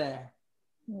puede?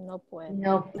 No puede.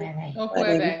 No puede. No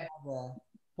puede.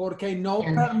 Porque no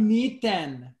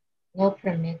permiten. No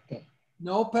permite.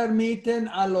 No permiten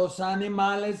a los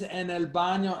animales en el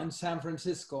baño en San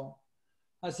Francisco.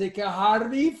 Así que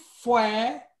Harvey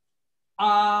fue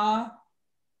a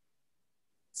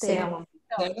Salem,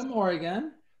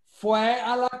 Oregon. Fue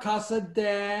a la casa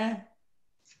de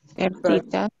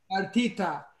Bertita.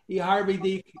 Y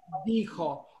Harvey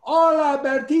dijo, hola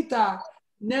Bertita,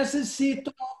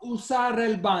 necesito usar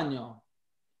el baño.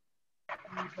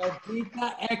 Y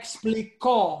Bertita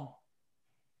explicó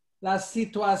la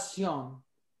situación.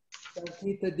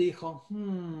 Bertita dijo,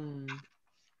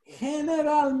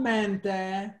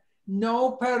 generalmente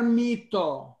no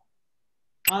permito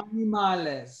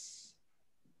animales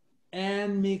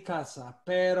en mi casa,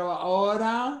 pero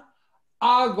ahora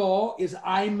hago is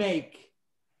I make.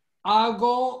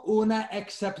 Hago una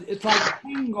excepción. It's like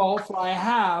tengo for I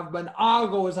have, but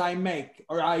hago is I make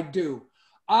or I do.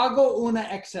 Hago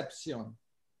una excepción.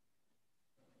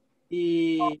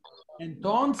 Y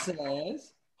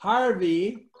entonces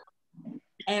Harvey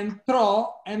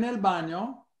entró en el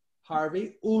baño.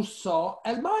 Harvey usó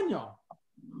el baño.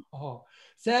 Oh.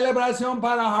 ¿Celebración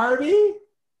para Harvey?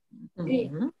 Sí.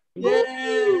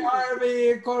 ¡Yay,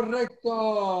 Harvey!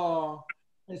 Correcto.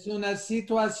 Es una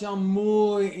situación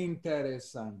muy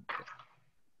interesante.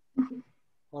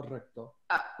 Correcto.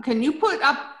 Can you put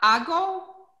up hago?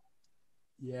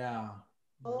 Yeah.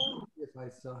 If I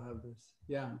still have this.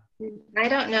 Yeah. I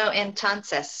don't know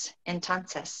entonces.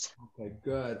 Entonces. Okay,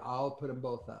 good. I'll put them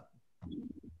both up.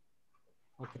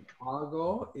 Okay.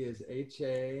 Hago is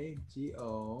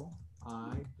H-A-G-O.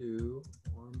 I do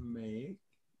or make.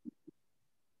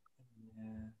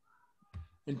 Yeah.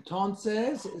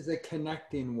 Entonces is a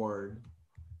connecting word.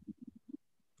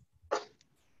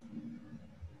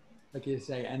 Like you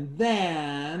say, and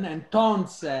then,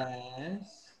 entonces.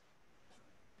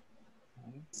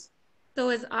 So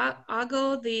is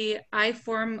hago the I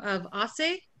form of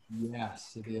hace?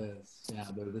 Yes, it is. Yeah,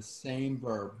 they're the same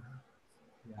verb.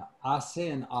 Yeah, hace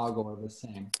and hago are the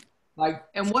same. Like.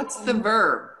 And what's the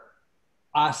verb?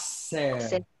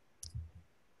 Hacer.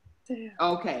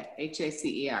 Okay,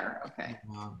 H-A-C-E-R. Okay.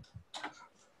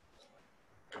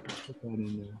 Put that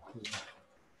in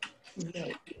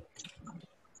there.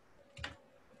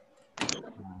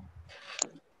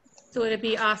 So would it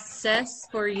be haces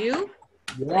for you?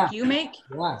 Yeah. Like you make?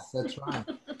 Yes, that's right.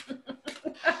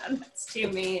 That's too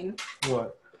mean.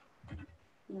 What?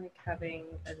 Like having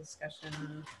a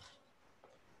discussion.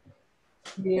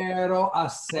 Quiero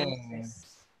hacer.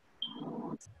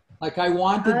 Like I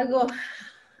wanted.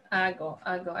 Hago. I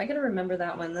gotta remember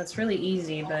that one. That's really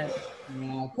easy, but.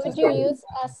 Yeah, would you use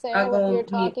hacer when you're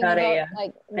talking about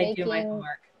like making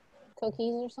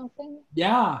cookies or something?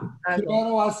 Yeah.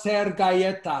 Quiero hacer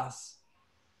galletas.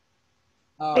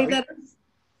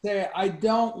 Say, I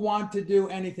don't want to do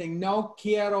anything. No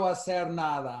quiero hacer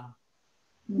nada.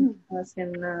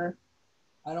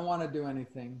 I don't want to do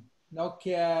anything. No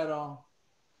quiero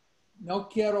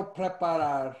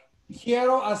preparar.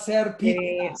 Quiero hacer pizza.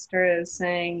 They started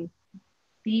saying,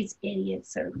 these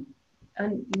idiots are,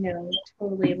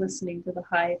 totally listening to the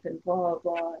hype and blah,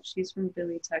 blah. She's from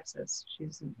Bowie, Texas.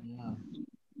 She's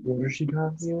What is she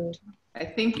talking about? I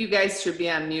think you guys should be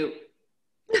on mute.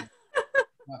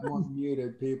 Got more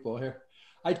muted people here.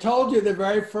 I told you the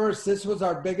very first, this was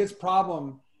our biggest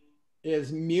problem,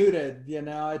 is muted. You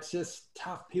know, it's just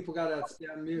tough. People got to stay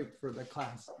on mute for the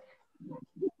class.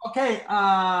 Okay,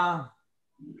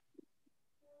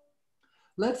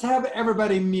 let's have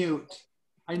everybody mute.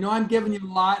 I know I'm giving you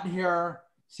a lot here.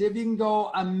 See if you can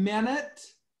go a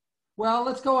minute. Well,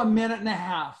 let's go a minute and a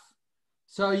half.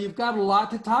 So you've got a lot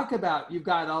to talk about. You've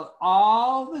got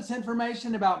all this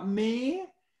information about me.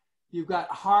 You've got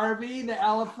Harvey, the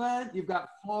elephant. You've got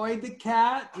Floyd, the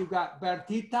cat. You've got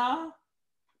Bertita.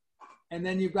 And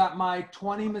then you've got my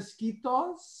 20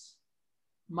 mosquitoes,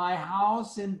 my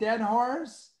house in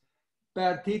Deadhorse,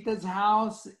 Bertita's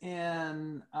house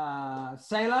in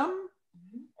Salem,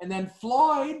 and then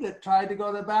Floyd that tried to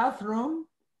go to the bathroom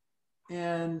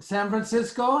in San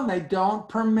Francisco, and they don't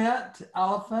permit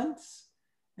elephants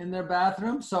in their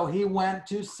bathroom, so he went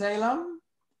to Salem.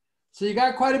 So you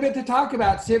got quite a bit to talk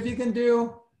about. See if you can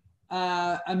do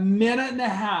a minute and a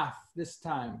half this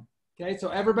time. Okay, so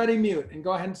everybody mute and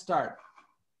go ahead and start.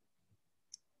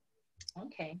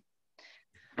 Okay.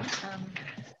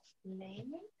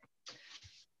 Name.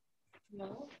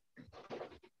 No.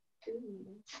 2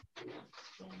 minutes.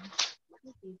 And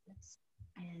 2 vidas.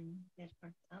 And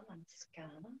apartamento,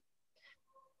 casa.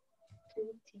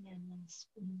 2 tienes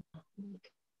una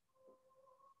amiga.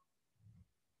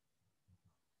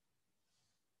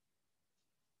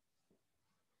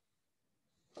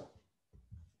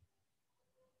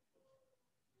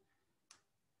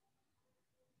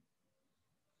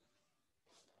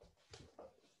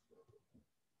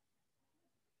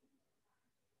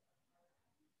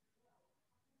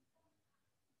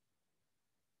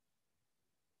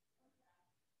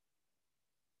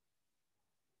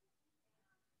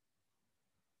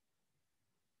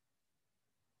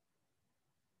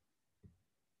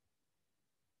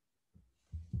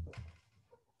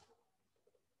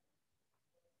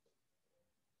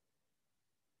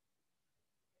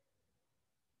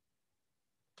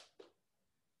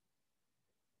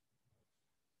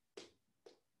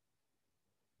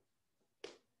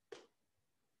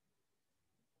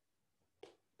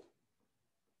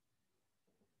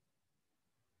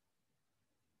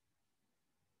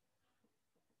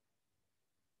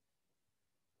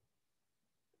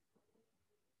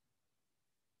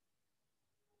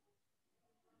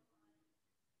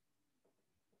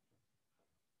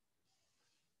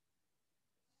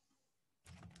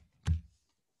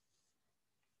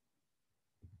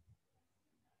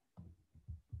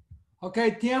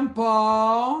 Okay,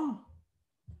 tiempo.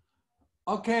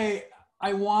 Okay,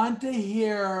 I want to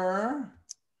hear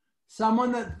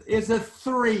someone that is a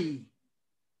 3.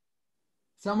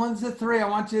 Someone's a 3. I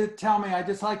want you to tell me. I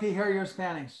just like to hear your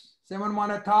Spanish. Does anyone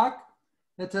want to talk?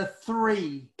 That's a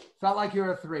 3. Felt like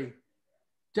you're a 3.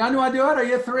 John, you want to do it? Are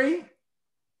you a 3?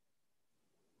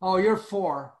 Oh, you're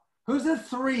 4. Who's a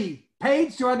 3?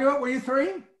 Paige, do you want to do it? Were you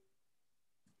 3?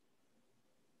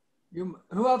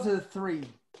 Who else is a 3?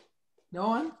 No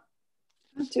one?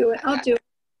 I'll do it. I'll do it.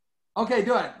 Okay,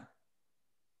 do it.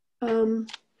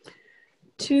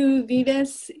 Tú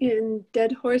vives in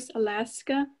Deadhorse,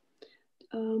 Alaska.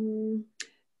 Tú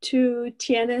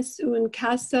tienes una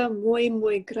casa muy,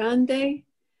 muy grande.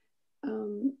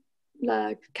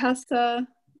 La casa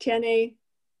tiene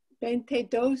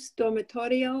 22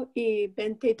 dormitorios y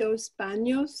 22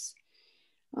 baños.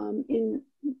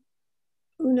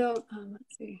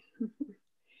 Let's see.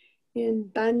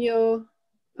 En baño,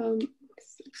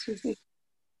 excuse me,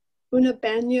 un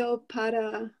baño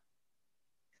para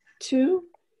tú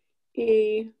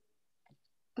y,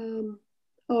 I'm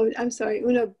sorry,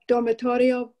 un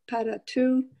dormitorio para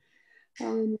tú,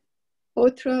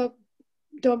 otro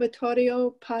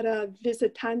dormitorio para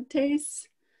visitantes,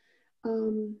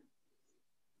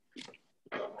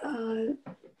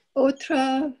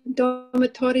 otra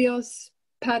dormitorios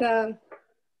para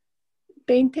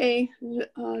 20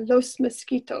 los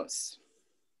mosquitos.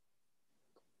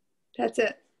 That's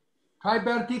it. Try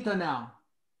Bertita now.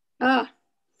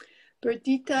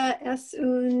 Bertita es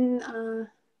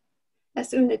una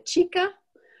chica.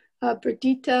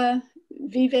 Bertita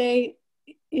vive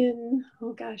in,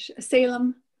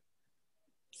 Salem,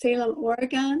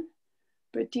 Oregon.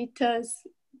 Bertita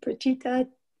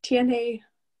tiene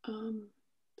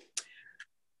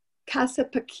casa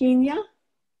pequeña.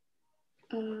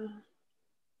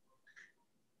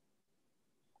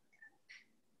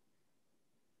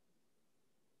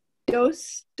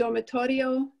 Dos,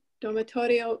 dormitorio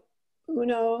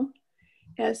 1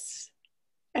 es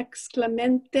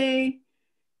exclusivamente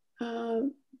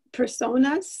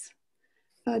personas.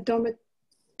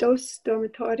 dos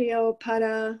dormitorio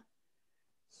para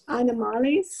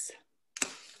animales.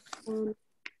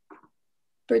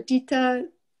 Bertita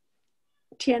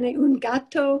tiene un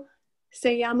gato,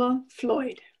 se llama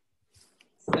Floyd.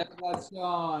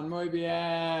 Celebración. Muy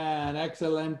bien.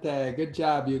 Excelente. Good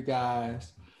job, you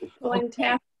guys.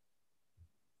 Okay.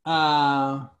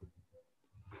 I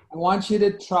want you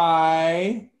to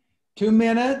try 2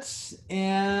 minutes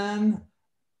in,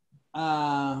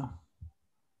 I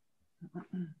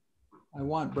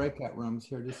want breakout rooms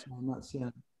here, just so I'm not seeing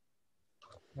it.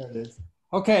 There it is.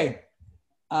 Okay.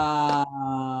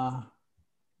 I'm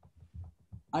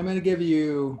going to give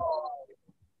you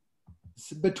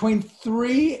between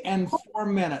 3 and 4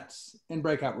 minutes in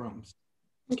breakout rooms.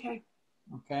 Okay.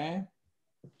 Okay.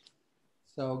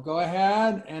 So go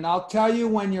ahead and I'll tell you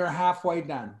when you're halfway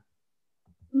done.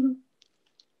 Mm-hmm.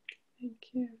 Thank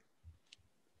you.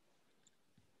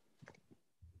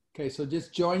 Okay, so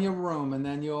just join your room and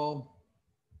then you'll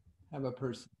have a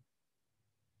person.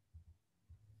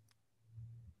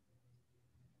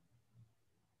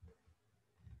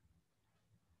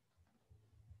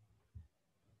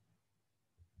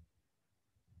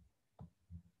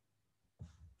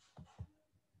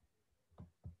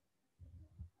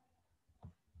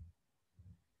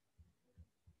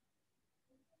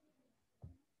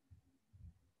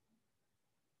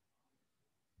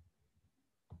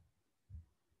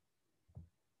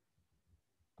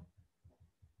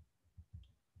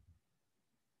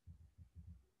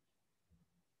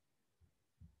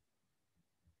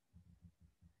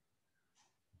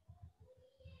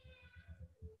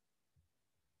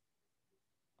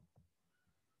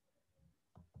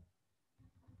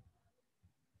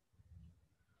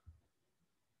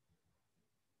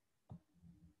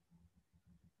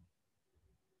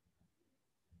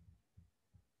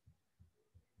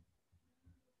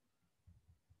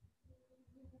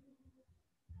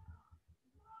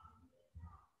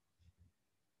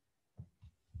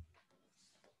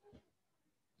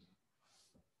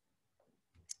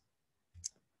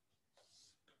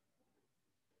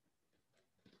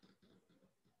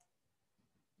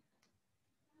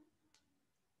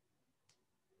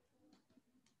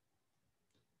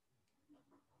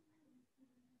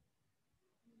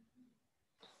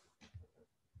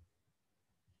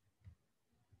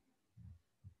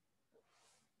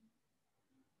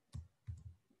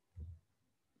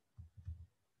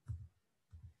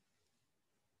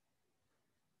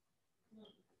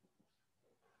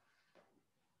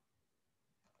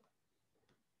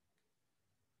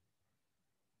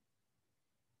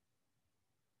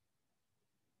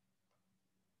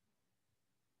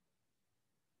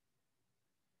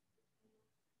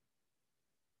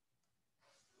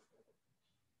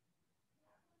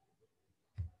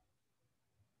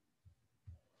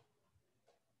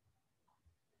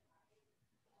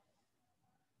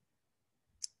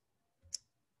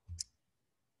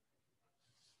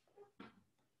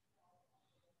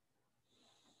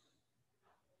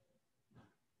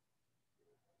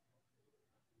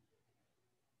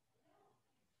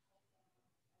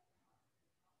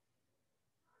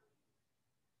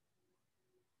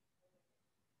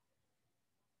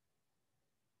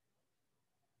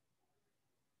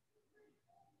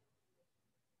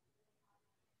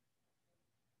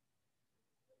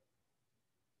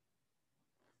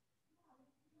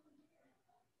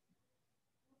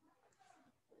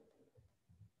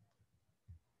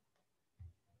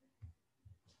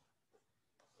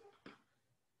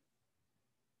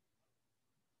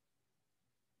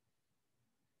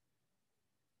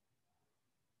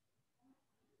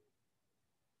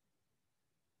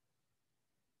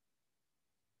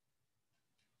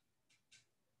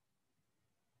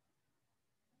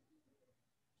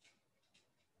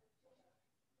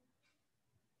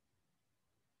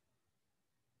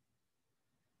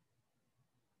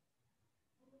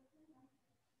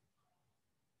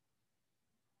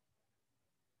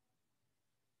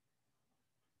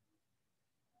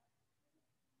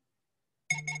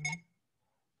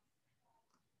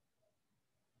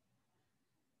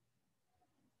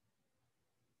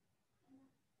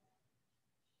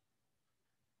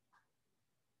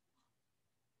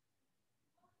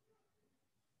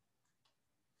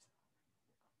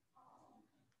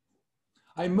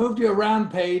 I moved you around,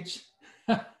 Paige,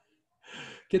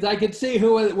 because I could see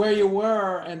where you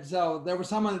were, and so there was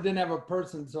someone that didn't have a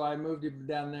person, so I moved you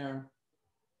down there.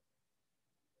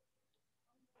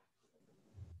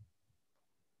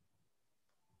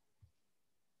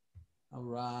 All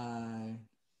right.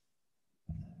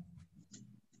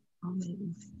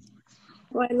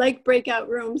 Well, I like breakout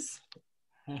rooms.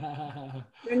 They're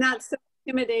not so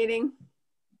intimidating.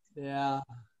 Yeah.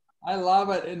 I love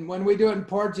it. And when we do it in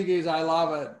Portuguese, I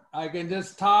love it. I can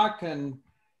just talk and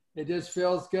it just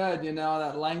feels good, you know,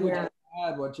 that language is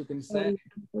bad, what you can say.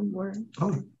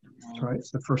 Oh, that's right.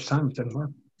 It's the first time it didn't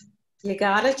work. You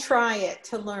got to try it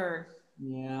to learn.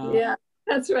 Yeah. Yeah,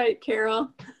 that's right, Carol.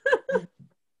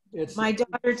 My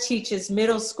daughter teaches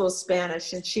middle school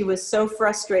Spanish, and she was so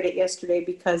frustrated yesterday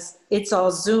because it's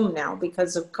all Zoom now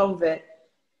because of COVID.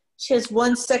 She has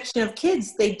one section of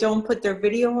kids, they don't put their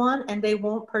video on and they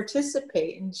won't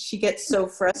participate, and she gets so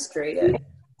frustrated.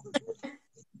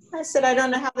 I said, I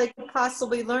don't know how they could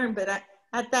possibly learn, but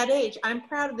at that age, I'm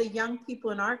proud of the young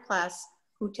people in our class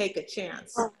who take a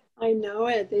chance. Oh, I know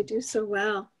it. They do so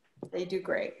well. They do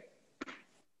great.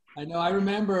 I know. I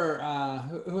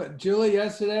remember Julie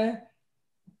yesterday.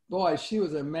 Boy, she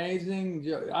was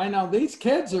amazing. I know these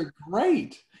kids are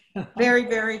great. Very,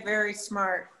 very, very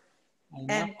smart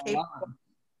and capable.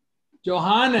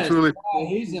 Johannes, really,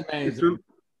 he's amazing.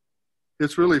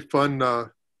 It's really fun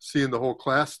seeing the whole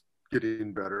class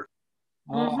getting better.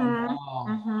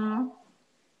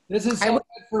 This is so good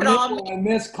for me when I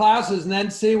miss classes and then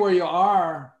see where you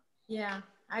are. Yeah,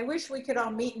 I wish we could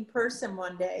all meet in person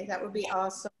one day. That would be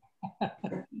awesome.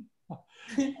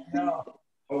 No.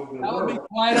 That would be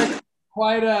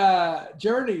quite a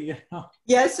journey. You know?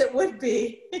 Yes, it would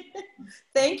be.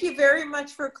 Thank you very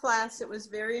much for class. It was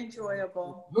very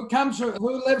enjoyable.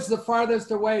 Who lives the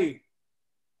farthest away?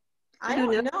 I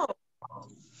don't know.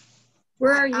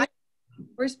 Where are you?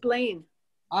 Where's Blaine?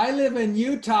 I live in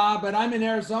Utah, but I'm in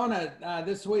Arizona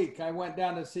this week. I went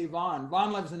down to see Vaughn.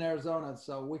 Vaughn lives in Arizona,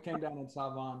 so we came down and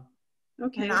saw Vaughn.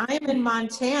 Okay. And I'm in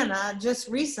Montana just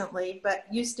recently, but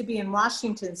used to be in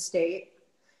Washington State.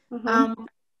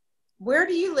 Where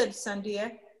do you live,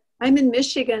 Sundia? I'm in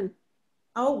Michigan.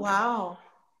 Oh, wow.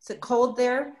 Is it cold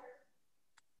there?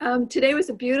 Today was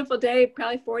a beautiful day,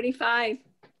 probably 45.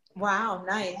 Wow,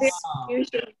 nice.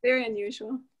 Very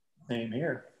unusual. Same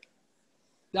here.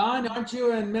 Don, aren't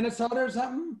you in Minnesota or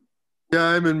something? Yeah,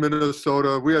 I'm in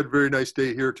Minnesota. We had a very nice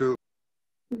day here too.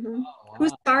 Oh, wow.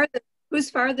 Who's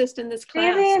farthest in this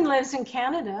class? Vivian lives in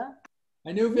Canada.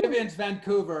 I knew Vivian's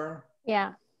Vancouver.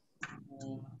 Yeah.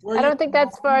 I don't think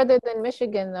that's farther than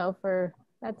Michigan though.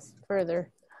 That's further.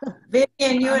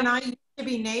 Vivian, you and I used to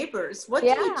be neighbors. What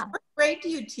grade do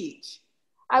you teach?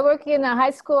 I work in a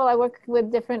high school. I work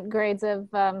with different grades of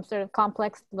sort of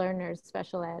complex learners,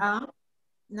 special ed.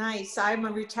 Nice. I'm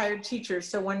a retired teacher.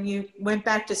 So when you went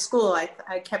back to school,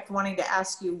 I kept wanting to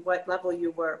ask you what level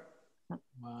you were.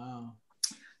 Wow.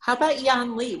 How about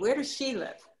Yan Lee? Where does she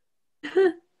live?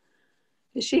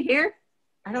 Is she here?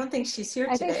 I don't think she's here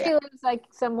I today. think she lives like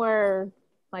somewhere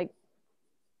like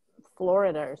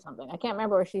Florida or something. I can't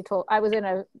remember where she told. I was in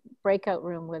a breakout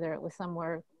room with her. It was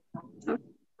somewhere in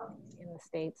the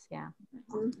States. Yeah.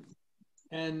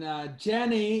 And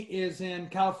Jenny is in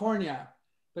California,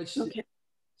 but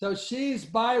so she's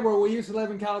by where we used to live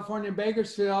in California, in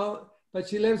Bakersfield, but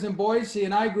she lives in Boise,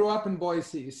 and I grew up in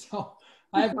Boise, so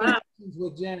I have connections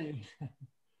with Jenny.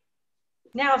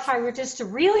 Now, if I were just a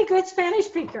really good Spanish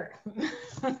speaker.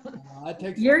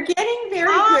 You're getting very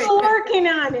good. I'm working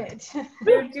on it.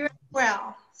 You're doing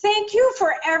well. Thank you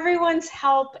for everyone's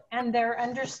help and their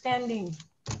understanding.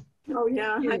 Oh,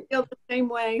 yeah. I feel the same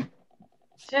way.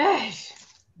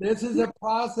 This is a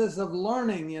process of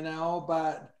learning, you know,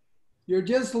 but you're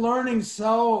just learning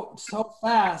so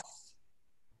fast.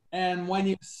 And when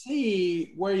you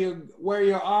see where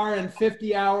you are in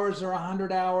 50 hours or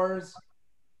 100 hours,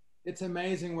 it's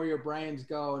amazing where your brains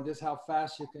go and just how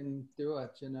fast you can do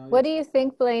it, you know. What do you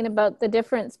think, Blaine, about the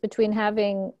difference between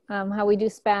having how we do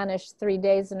Spanish 3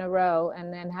 days in a row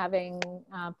and then having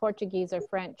Portuguese or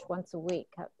French once a week?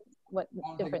 What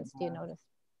difference do you notice?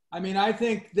 I mean, I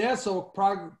think this will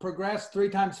progress 3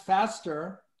 times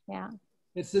faster. Yeah.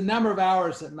 It's the number of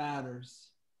hours that matters.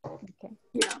 Okay.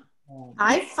 Yeah.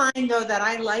 I find, though, that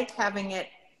I like having it,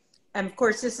 and of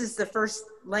course, this is the first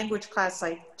language class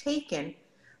I've taken,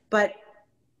 but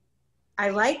I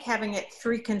like having it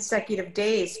 3 consecutive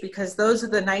days because those are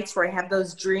the nights where I have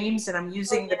those dreams and I'm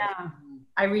using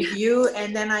I review,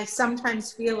 and then I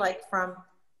sometimes feel like from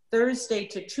Thursday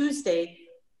to Tuesday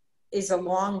is a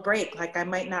long break, like I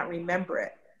might not remember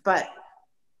it, but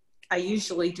I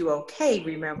usually do okay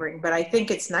remembering, but I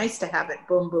think it's nice to have it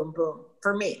boom, boom, boom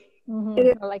for me.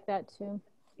 I like that too.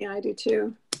 Yeah, I do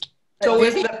too. So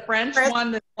is the French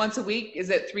one that's once a week, is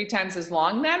it 3 times as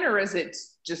long then, or is it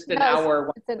just an hour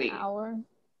once a week? It's an hour.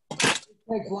 It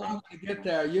takes long to get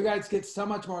there. You guys get so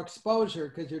much more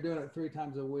exposure because you're doing it 3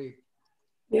 times a week.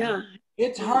 Yeah.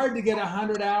 It's hard to get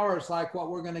 100 hours like what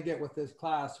we're going to get with this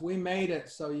class. We made it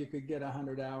so you could get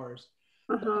 100 hours.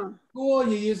 School,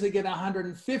 you usually get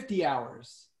 150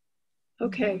 hours.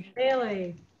 Okay.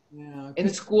 Really? Yeah. In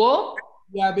school?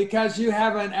 Yeah, because you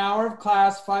have an hour of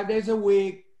class, 5 days a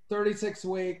week, 36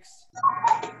 weeks.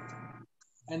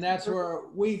 And that's where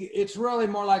it's really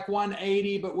more like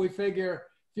 180, but we figure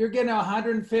if you're getting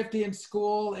 150 in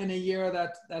school in a year,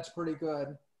 that's pretty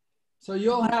good. So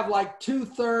you'll have like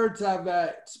 2/3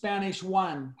 of Spanish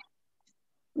 1.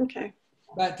 Okay.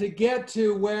 But to get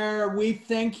to where we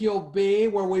think you'll be,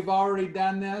 where we've already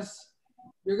done this,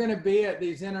 you're going to be at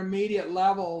these intermediate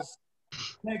levels.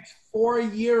 It takes 4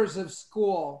 years of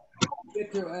school to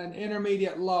get to an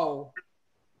intermediate low.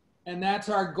 And that's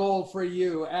our goal for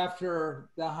you after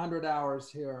the 100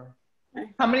 hours here.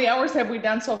 How many hours have we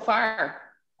done so far?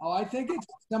 Oh, I think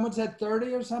someone said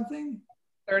 30 or something.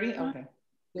 30? Okay.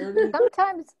 30.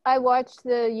 Sometimes I watch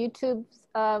the YouTubes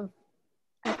of,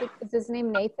 I think, is his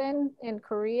name Nathan in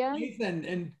Korea? Nathan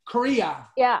in Korea.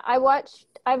 Yeah, I've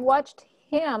watched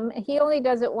him. He only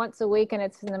does it once a week and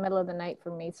it's in the middle of the night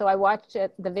for me. So I watched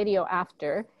the video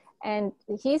after, and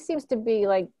he seems to be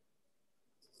like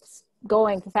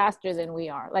going faster than we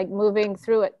are, like moving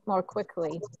through it more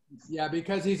quickly. Yeah,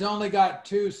 because he's only got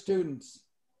 2 students.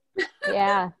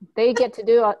 Yeah, they get to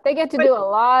do a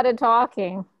lot of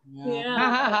talking.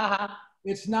 Yeah.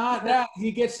 It's not that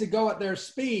he gets to go at their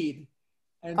speed.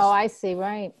 And oh, I see,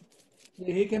 right.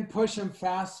 He can push them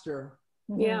faster.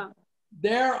 Yeah.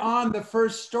 They're on the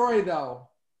first story though.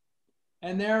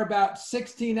 And they're about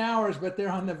 16 hours, but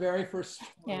they're on the very first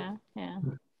story. Yeah, yeah.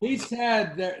 He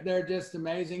said they're just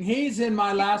amazing. He's in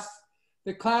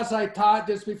the class I taught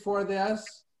just before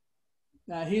this.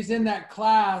 He's in that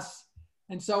class.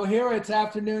 And so here it's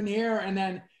afternoon here, and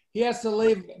then he has to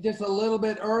leave just a little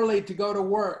bit early to go to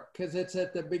work because it's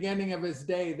at the beginning of his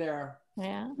day there.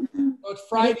 Yeah. So it's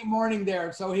Friday morning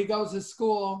there. So he goes to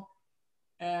school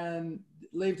and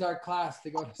leaves our class to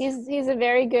go to school. He's a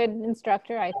very good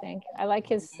instructor, I think. I like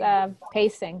his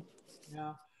pacing.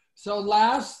 Yeah. So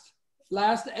last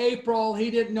April,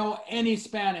 he didn't know any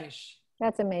Spanish.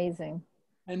 That's amazing.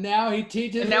 And now he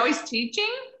teaches. And now he's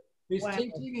teaching? He's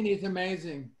teaching and he's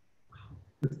amazing.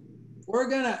 We're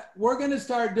gonna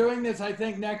start doing this, I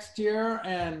think, next year,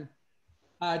 and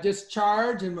just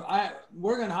charge, and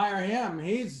we're gonna hire him.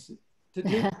 He's to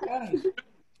do Spanish.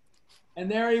 And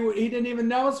there he didn't even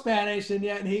know Spanish, and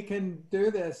yet he can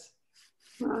do this.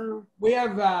 Wow. We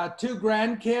have 2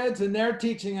 grandkids, and they're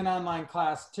teaching an online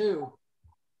class too.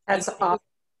 That's awesome.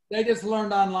 They just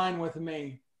learned online with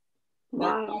me.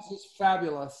 Wow. That class is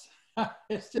fabulous.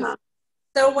 It's just.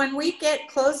 So when we get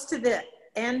close to the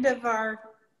end of our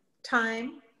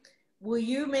time, will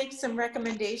you make some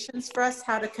recommendations for us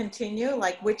how to continue,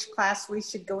 like which class we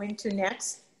should go into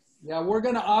next? Yeah, we're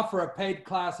going to offer a paid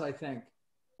class, I think.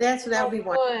 That would be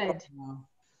wonderful.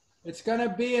 It's going to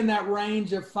be in that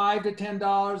range of $5 to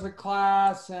 $10 a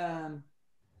class, and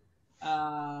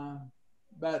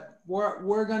but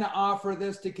we're going to offer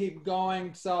this to keep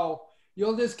going. So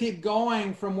you'll just keep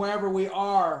going from wherever we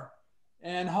are,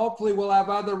 and hopefully we'll have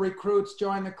other recruits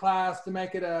join the class to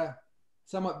make it a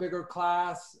somewhat bigger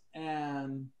class,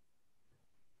 and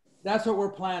that's what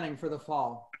we're planning for the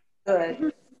fall.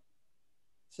 Good.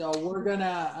 So we're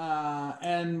gonna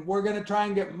try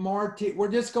and get more. We're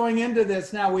just going into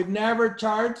this now. We've never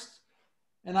charged,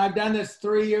 and I've done this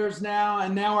 3 years now,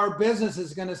 and now our business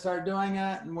is going to start doing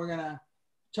it, and we're going to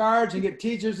charge and get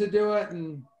teachers to do it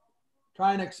and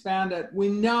try and expand it. We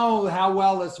know how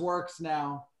well this works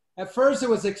now. At first it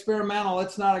was experimental.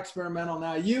 It's not experimental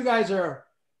now. You guys are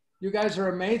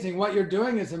amazing. What you're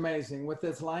doing is amazing with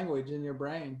this language in your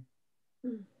brain.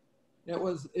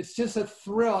 It's just a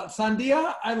thrill.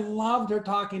 Sandia, I loved her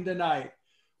talking tonight.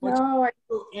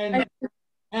 And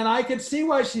I could see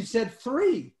why she said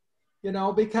 3,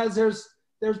 because there's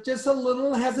just a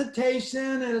little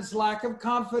hesitation and it's lack of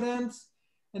confidence.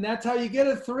 And that's how you get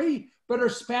a 3. But her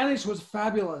Spanish was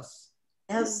fabulous.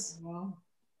 Yes.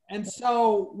 And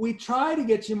so we try to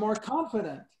get you more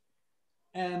confident.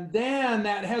 And then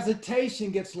that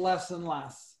hesitation gets less and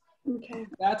less. Okay.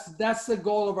 That's the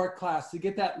goal of our class, to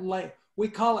get that, we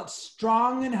call it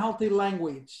strong and healthy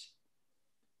language.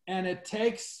 And it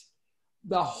takes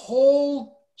the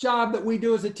whole job that we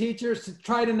do as a teacher is to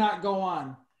try to not go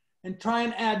on and try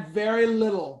and add very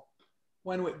little.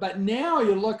 But now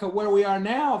you look at where we are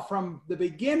now from the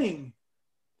beginning,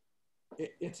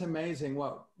 it's amazing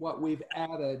what we've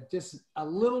added, just a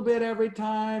little bit every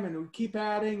time, and we keep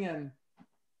adding.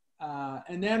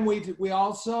 And then we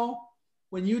also,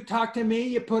 when you talk to me,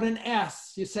 you put an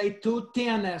S. You say, tú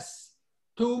tienes,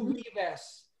 tú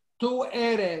vives, tú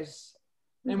eres.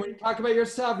 And when you talk about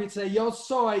yourself, you say, yo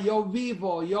soy, yo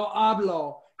vivo, yo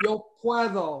hablo, yo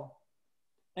puedo.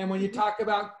 And when you talk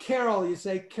about Carol, you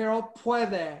say, Carol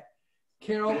puede,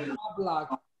 Carol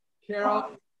habla.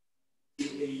 Carol.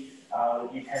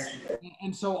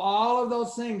 And so all of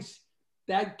those things,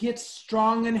 that gets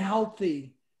strong and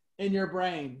healthy in your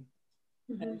brain.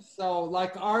 And so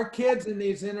like our kids in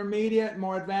these intermediate,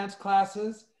 more advanced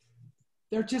classes,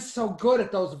 they're just so good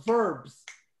at those verbs.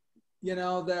 You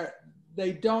know,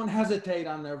 they don't hesitate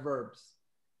on their verbs.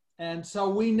 And so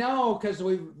we know, because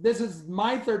this is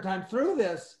my third time through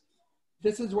this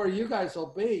is where you guys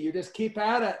will be. You just keep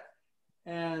at it.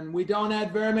 And we don't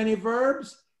add very many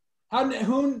verbs.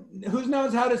 Who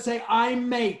knows how to say I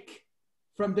make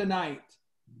from tonight?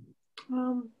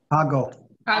 Hago.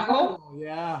 Hago?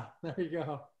 Yeah, there you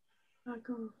go.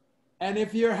 Hago. And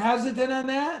if you're hesitant on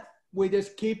that, we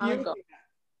just keep using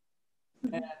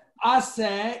it. And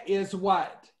hace is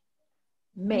what?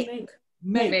 Make.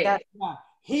 Make. Yeah.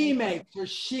 He makes or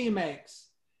she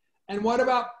makes. And what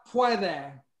about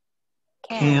puede?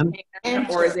 Can.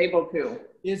 Or is able to.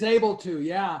 Is able to,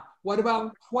 yeah. What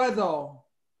about puedo?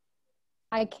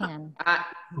 I can.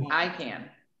 I can.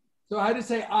 So how do you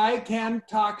say I can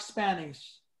talk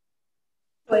Spanish?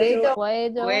 Puedo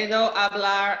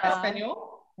hablar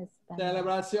español.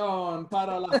 Celebración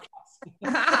para la casa.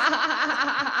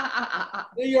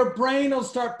 Your brain will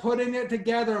start putting it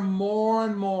together more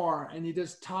and more, and you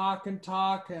just talk and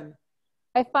talk. And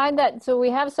I find that, so we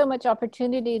have so much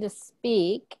opportunity to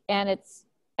speak, and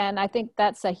I think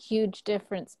that's a huge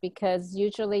difference, because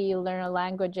usually you learn a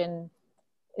language and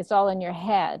it's all in your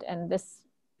head, and this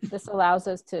allows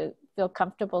us to feel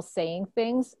comfortable saying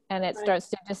things, and it starts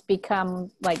to just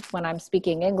become like when I'm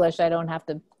speaking English, I don't have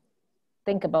to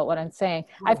think about what I'm saying.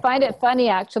 I find it funny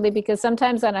actually, because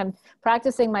sometimes when I'm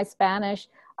practicing my Spanish,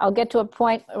 I'll get to a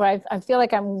point where I feel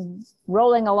like I'm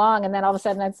rolling along, and then all of a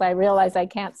sudden I realize I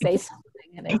can't say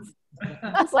something, and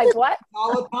it's like, what?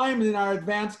 All the time in our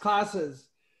advanced classes,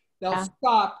 they'll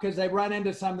stop because they run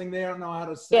into something they don't know how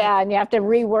to say. Yeah, and you have to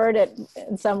reword it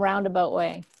in some roundabout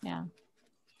way. Yeah.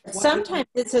 Sometimes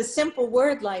it's a simple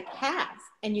word like have,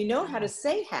 and you know how to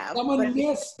say have. Someone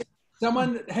missed.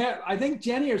 I think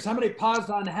Jenny or somebody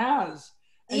paused on has.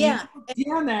 And yeah.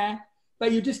 Tiene,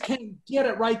 but you just can't get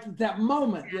it right at that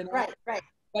moment, you know? Right.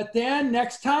 But then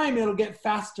next time it'll get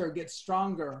faster, get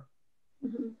stronger.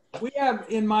 We have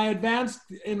in my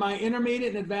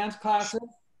intermediate and advanced classes,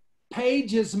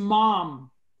 Paige's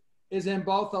mom is in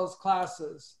both those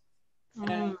classes.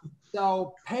 And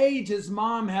so Paige's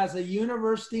mom has a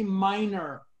university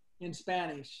minor in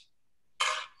Spanish.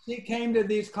 She came to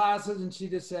these classes and she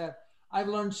just said, I've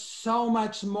learned so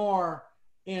much more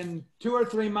in 2 or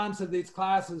 3 months of these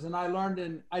classes, and I learned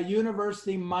in a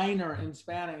university minor in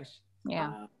Spanish.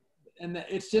 Yeah. And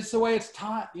it's just the way it's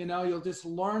taught, you know, you'll just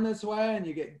learn this way and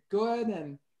you get good,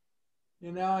 and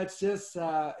you know, it's just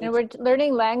and we're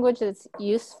learning language that's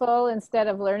useful instead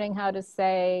of learning how to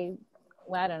say,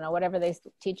 well, I don't know, whatever they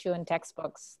teach you in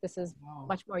textbooks. This is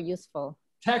much more useful.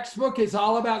 Textbook is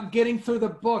all about getting through the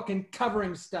book and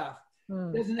covering stuff.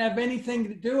 It doesn't have anything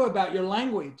to do about your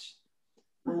language.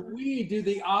 We do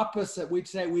the opposite. We'd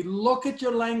say, we look at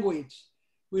your language.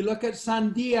 We look at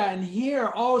Sandia and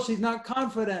hear, oh, she's not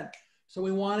confident. So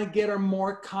we want to get her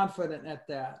more confident at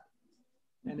that.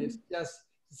 And it's just,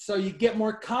 so you get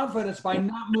more confidence by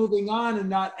not moving on and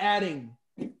not adding.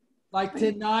 Like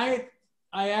tonight,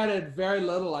 I added very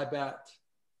little, I bet.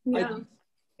 Yeah.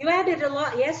 You added a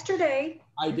lot yesterday.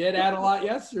 I did add a lot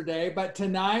yesterday, but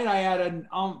tonight I added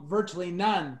virtually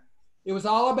none. It was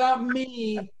all about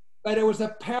me, but it was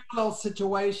a parallel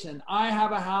situation. I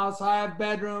have a house, I have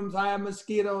bedrooms, I have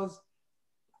mosquitoes.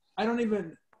 I don't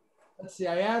even, let's see,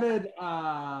 I added,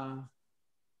 I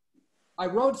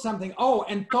wrote something. Oh,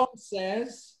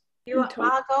 entonces. You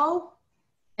hago.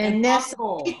 And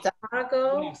hago.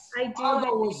 Yes, I do.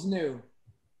 hago was new.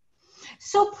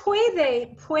 So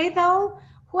puedo,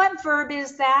 what verb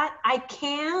is that? I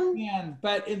can? Can,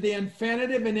 but in the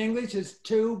infinitive in English is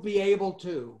to be able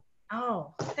to.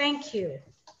 Oh, thank you.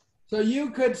 So you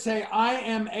could say, I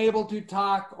am able to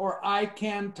talk, or I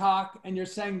can talk, and you're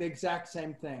saying the exact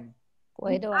same thing.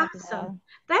 Awesome.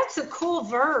 That's a cool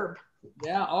verb.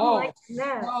 Yeah, oh, like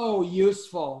that. So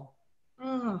useful.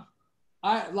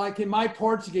 I like in my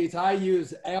Portuguese, I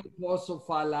use eu posso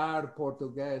falar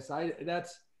português.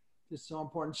 That's just so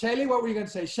important. Shaylee, what were you going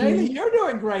to say? Shaylee, you're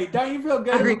doing great. Don't you feel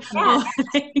good?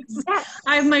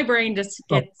 My brain just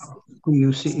gets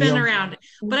spin around.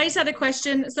 But I just had a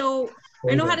question. So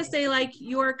I know how to say like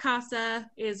your casa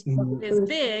is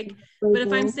big, but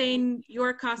if I'm saying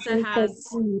your casa has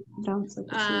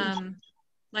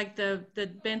like the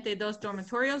 22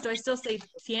 dormitorios, do I still say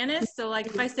tienes? So like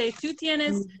if I say tu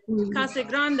tienes casa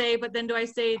grande, but then do I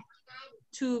say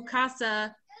tu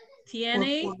casa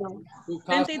Tiene. Tu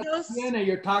casa tiene.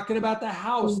 You're talking about the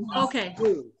house. Okay.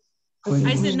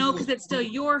 I said no because it's still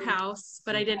your house,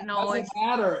 but I didn't know. It doesn't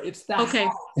matter. It's the okay.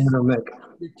 house.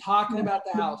 You're talking about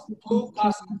the house. Tu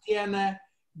casa tiene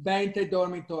 20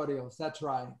 dormitorios. That's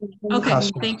right. Okay,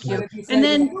 thank you. And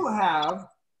then you have,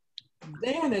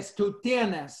 then it's tu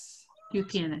tienes. Tu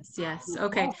tienes, yes.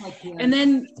 Okay. And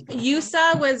then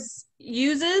usa was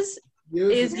uses.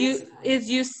 Is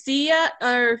usia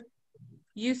or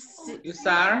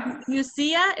usar?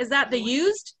 Usia, is that the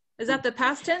used? Is that the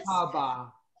past tense?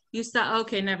 Aba. Usa,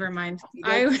 okay, never mind.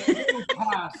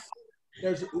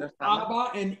 There's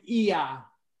aba and ia.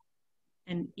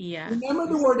 And ia. Remember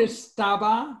the word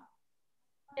estaba?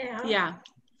 Yeah.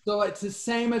 So it's the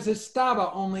same as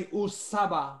estaba, only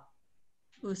usaba.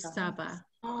 Usaba.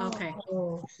 Okay.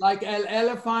 Like el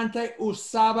elefante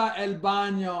usaba el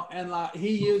baño, and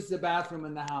he used the bathroom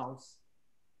in the house.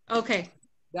 Okay.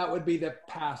 That would be the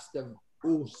past of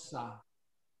usa.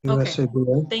 Okay.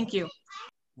 Thank you.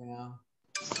 Yeah.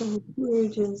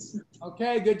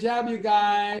 Okay, good job, you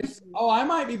guys. Oh, I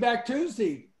might be back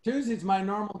Tuesday. Tuesday's my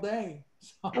normal day.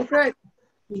 So good.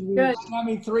 Good. I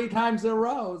mean, 3 times in a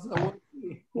row. So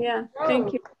yeah,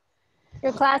 thank you.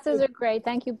 Your classes are great.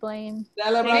 Thank you, Blaine.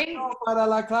 Celebración para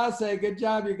la clase. Good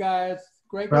job, you guys.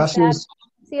 Great.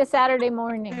 See you Saturday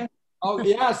morning. Oh,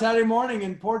 yeah, Saturday morning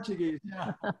in Portuguese.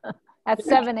 Yeah. At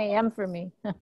 7 a.m. for me.